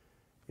Lord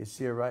is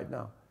here right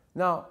now.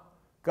 Now,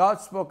 God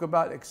spoke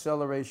about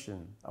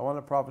acceleration. I want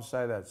to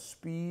prophesy that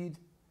speed,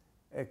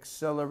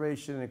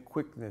 acceleration, and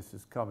quickness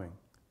is coming.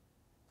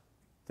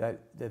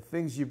 That the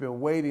things you've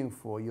been waiting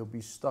for, you'll be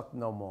stuck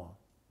no more.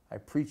 I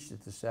preached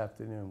it this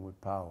afternoon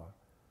with power.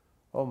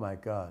 Oh my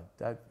God,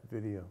 that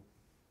video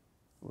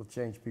will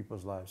change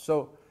people's lives.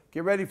 So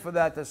get ready for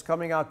that. That's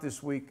coming out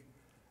this week.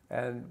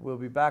 And we'll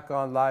be back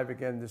on live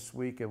again this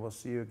week, and we'll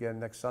see you again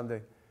next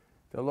Sunday.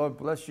 The Lord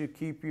bless you,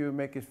 keep you,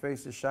 make his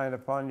face to shine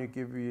upon you,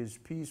 give you his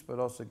peace, but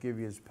also give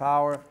you his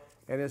power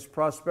and his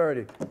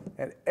prosperity.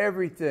 And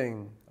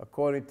everything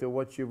according to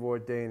what you've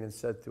ordained and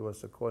said to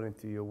us, according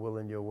to your will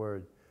and your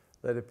word.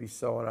 Let it be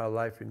so in our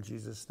life in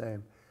Jesus'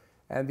 name.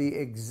 And the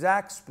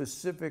exact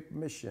specific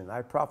mission,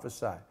 I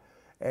prophesy,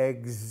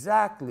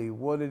 exactly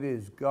what it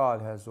is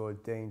God has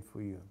ordained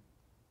for you.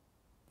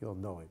 You'll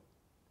know it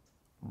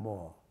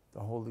more. The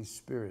Holy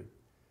Spirit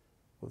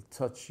will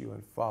touch you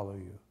and follow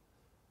you.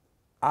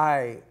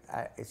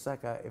 It's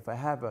like if I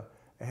have a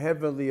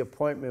heavenly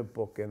appointment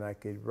book and I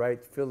could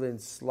fill in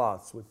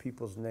slots with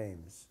people's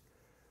names,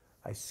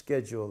 I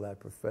schedule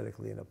that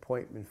prophetically, an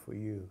appointment for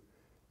you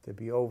to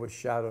be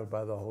overshadowed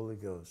by the Holy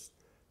Ghost,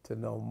 to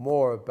know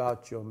more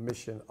about your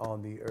mission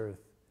on the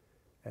earth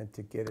and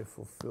to get it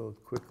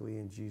fulfilled quickly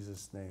in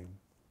Jesus' name.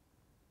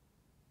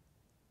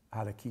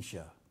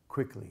 Hadakisha,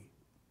 quickly.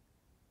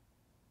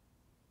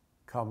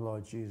 Come,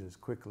 Lord Jesus,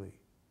 quickly.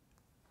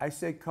 I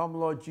say, come,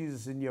 Lord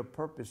Jesus, in your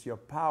purpose, your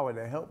power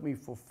to help me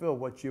fulfill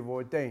what you've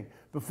ordained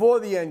before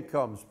the end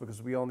comes,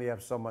 because we only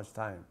have so much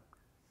time.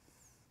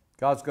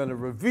 God's going to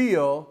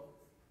reveal,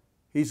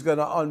 he's going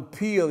to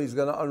unpeel, he's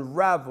going to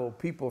unravel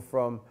people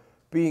from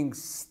being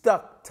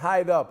stuck,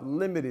 tied up,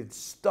 limited,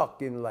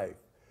 stuck in life.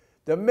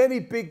 There are many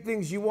big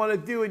things you want to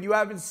do and you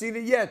haven't seen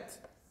it yet.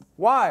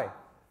 Why?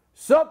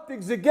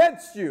 Something's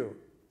against you.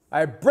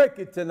 I break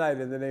it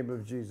tonight in the name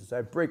of Jesus.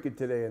 I break it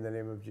today in the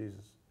name of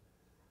Jesus.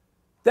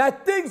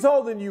 That thing's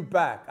holding you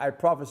back. I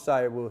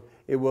prophesy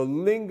it will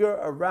linger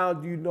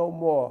around you no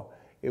more.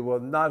 It will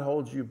not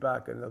hold you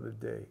back another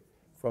day.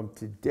 From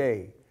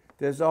today,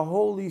 there's a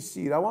holy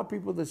seed. I want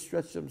people to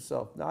stretch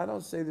themselves. Now, I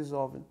don't say this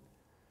often,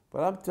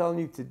 but I'm telling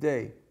you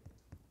today,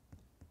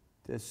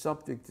 there's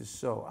something to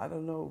sow. I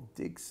don't know,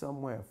 dig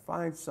somewhere,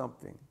 find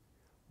something.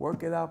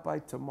 Work it out by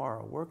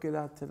tomorrow. Work it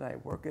out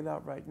tonight. Work it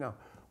out right now.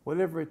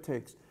 Whatever it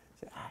takes.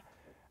 Say,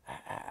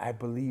 I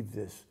believe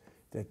this.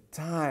 The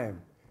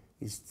time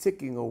is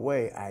ticking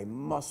away. I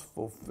must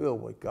fulfill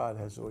what God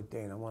has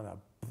ordained. I want to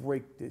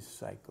break this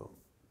cycle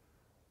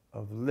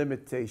of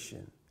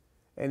limitation.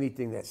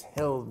 Anything that's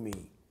held me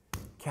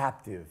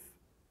captive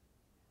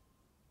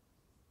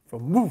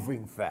from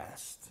moving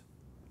fast.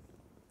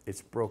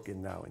 It's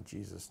broken now in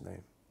Jesus'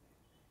 name.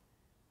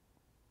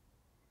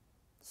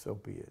 So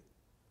be it.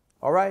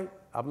 All right,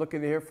 I'm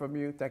looking to hear from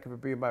you. Thank you for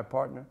being my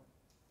partner.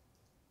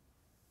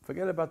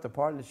 Forget about the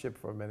partnership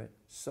for a minute.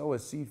 Sow a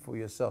seed for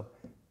yourself.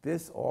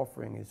 This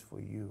offering is for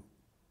you.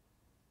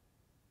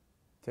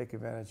 Take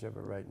advantage of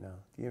it right now.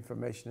 The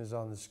information is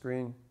on the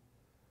screen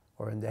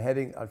or in the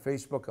heading on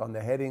Facebook, on the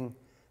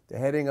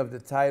heading of the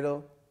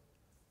title.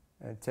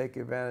 And take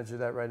advantage of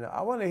that right now.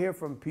 I want to hear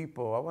from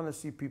people. I want to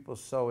see people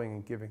sowing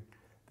and giving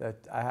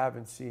that I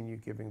haven't seen you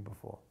giving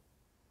before.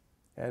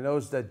 And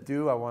those that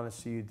do, I want to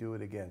see you do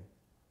it again.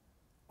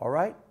 All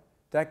right?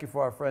 Thank you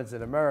for our friends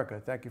in America.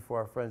 Thank you for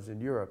our friends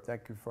in Europe.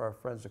 Thank you for our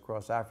friends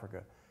across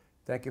Africa.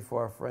 Thank you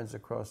for our friends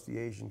across the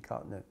Asian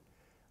continent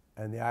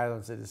and the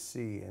islands of the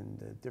sea and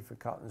the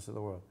different continents of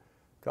the world.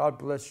 God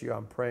bless you.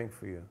 I'm praying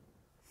for you.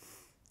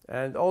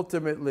 And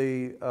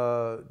ultimately,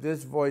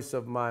 this voice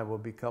of mine will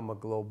become a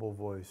global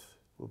voice.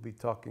 We'll be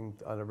talking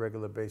on a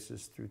regular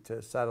basis through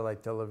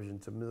satellite television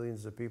to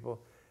millions of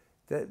people.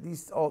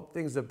 These all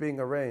things are being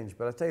arranged.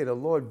 But I tell you, the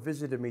Lord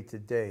visited me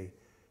today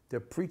to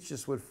preach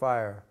this with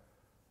fire.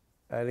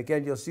 And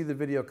again, you'll see the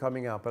video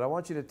coming out. But I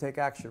want you to take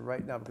action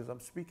right now because I'm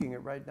speaking it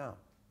right now.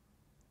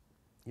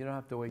 You don't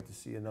have to wait to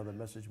see another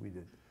message we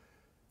did.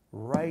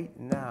 Right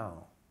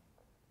now,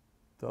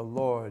 the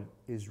Lord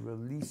is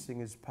releasing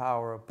his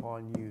power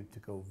upon you to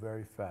go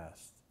very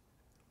fast.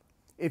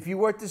 If you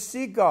were to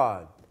see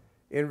God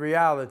in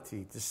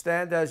reality, to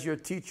stand as your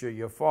teacher,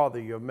 your father,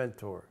 your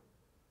mentor.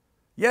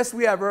 Yes,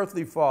 we have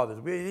earthly fathers.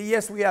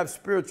 Yes, we have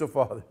spiritual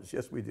fathers.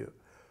 Yes, we do.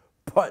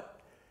 But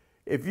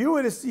if you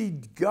were to see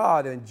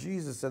God and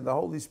Jesus and the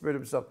Holy Spirit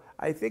himself,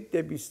 I think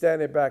they'd be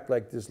standing back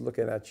like this,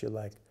 looking at you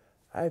like,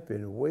 I've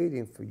been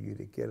waiting for you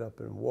to get up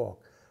and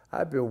walk.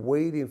 I've been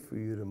waiting for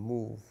you to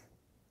move.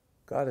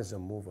 God is a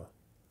mover.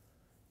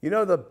 You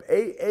know,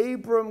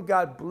 Abram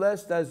got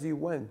blessed as he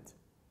went,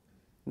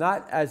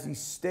 not as he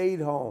stayed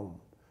home.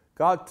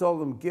 God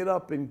told him, get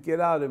up and get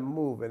out and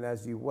move. And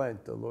as he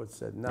went, the Lord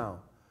said, now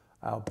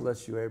I'll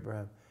bless you,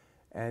 Abraham.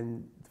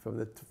 And from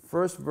the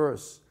first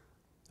verse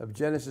of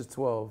Genesis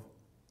 12,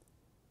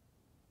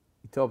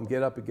 he told him,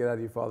 get up and get out of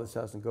your father's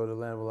house and go to the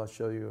land where I'll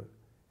show you.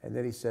 And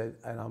then he said,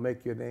 and I'll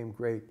make your name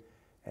great.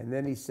 And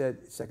then he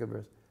said, second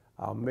verse,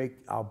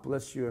 I'll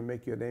bless you and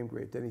make your name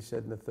great. Then he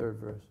said in the third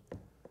verse,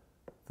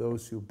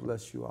 those who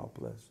bless you, I'll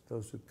bless.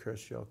 Those who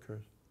curse you, I'll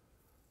curse.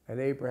 And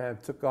Abraham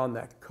took on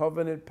that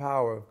covenant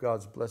power of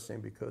God's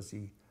blessing because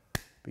he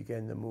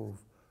began to move.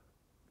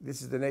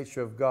 This is the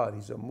nature of God.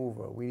 He's a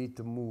mover. We need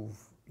to move.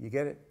 You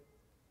get it?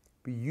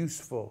 Be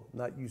useful,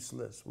 not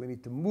useless. We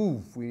need to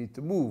move. We need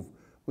to move.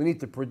 We need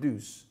to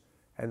produce.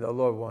 And the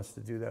Lord wants to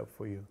do that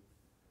for you.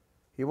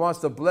 He wants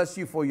to bless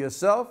you for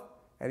yourself,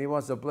 and he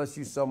wants to bless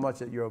you so much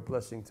that you're a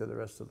blessing to the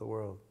rest of the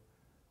world.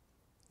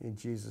 In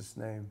Jesus'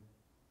 name.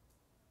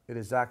 It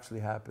is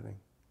actually happening.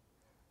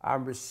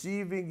 I'm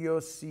receiving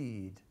your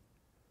seed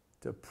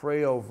to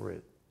pray over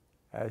it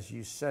as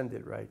you send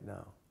it right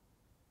now.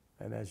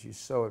 And as you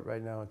sow it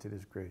right now into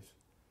this grace.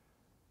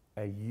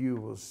 And you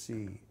will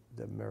see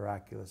the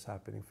miraculous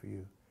happening for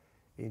you.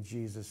 In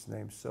Jesus'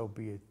 name, so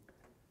be it.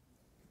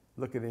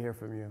 Looking to hear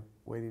from you.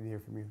 Waiting to hear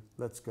from you.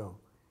 Let's go.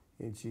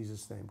 In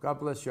Jesus' name. God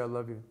bless you. I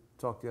love you.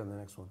 Talk to you on the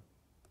next one.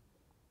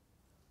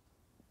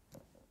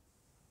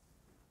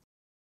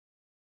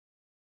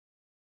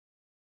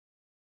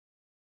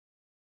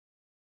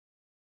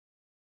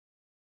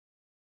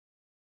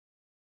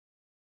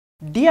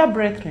 Dear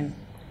brethren,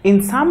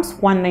 in Psalms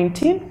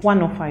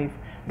 119:105,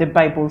 the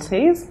Bible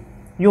says,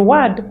 your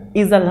word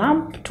is a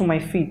lamp to my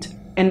feet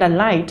and a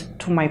light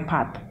to my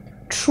path.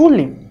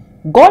 Truly,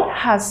 God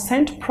has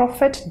sent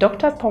Prophet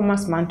Dr.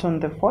 Thomas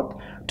Manton IV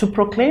to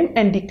proclaim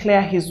and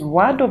declare his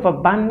word of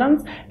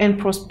abundance and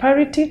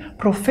prosperity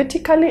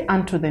prophetically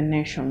unto the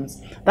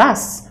nations.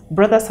 Thus,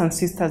 brothers and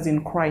sisters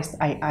in Christ,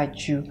 I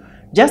urge you,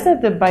 just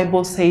as the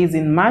Bible says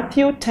in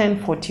Matthew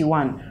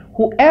 10:41,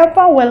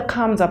 whoever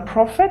welcomes a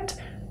prophet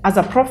as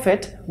a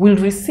prophet will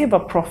receive a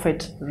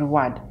prophet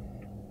reward.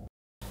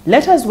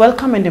 Let us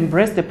welcome and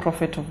embrace the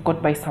prophet of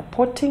God by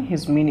supporting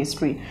his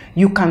ministry.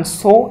 You can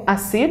sow a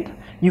seed,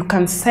 you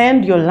can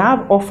send your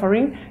love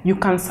offering, you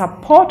can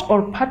support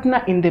or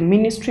partner in the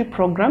ministry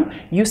program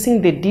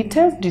using the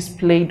details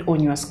displayed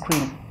on your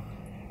screen.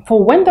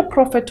 For when the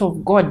prophet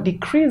of God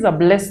decrees a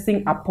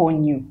blessing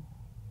upon you,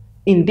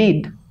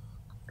 indeed,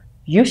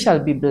 you shall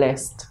be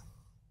blessed.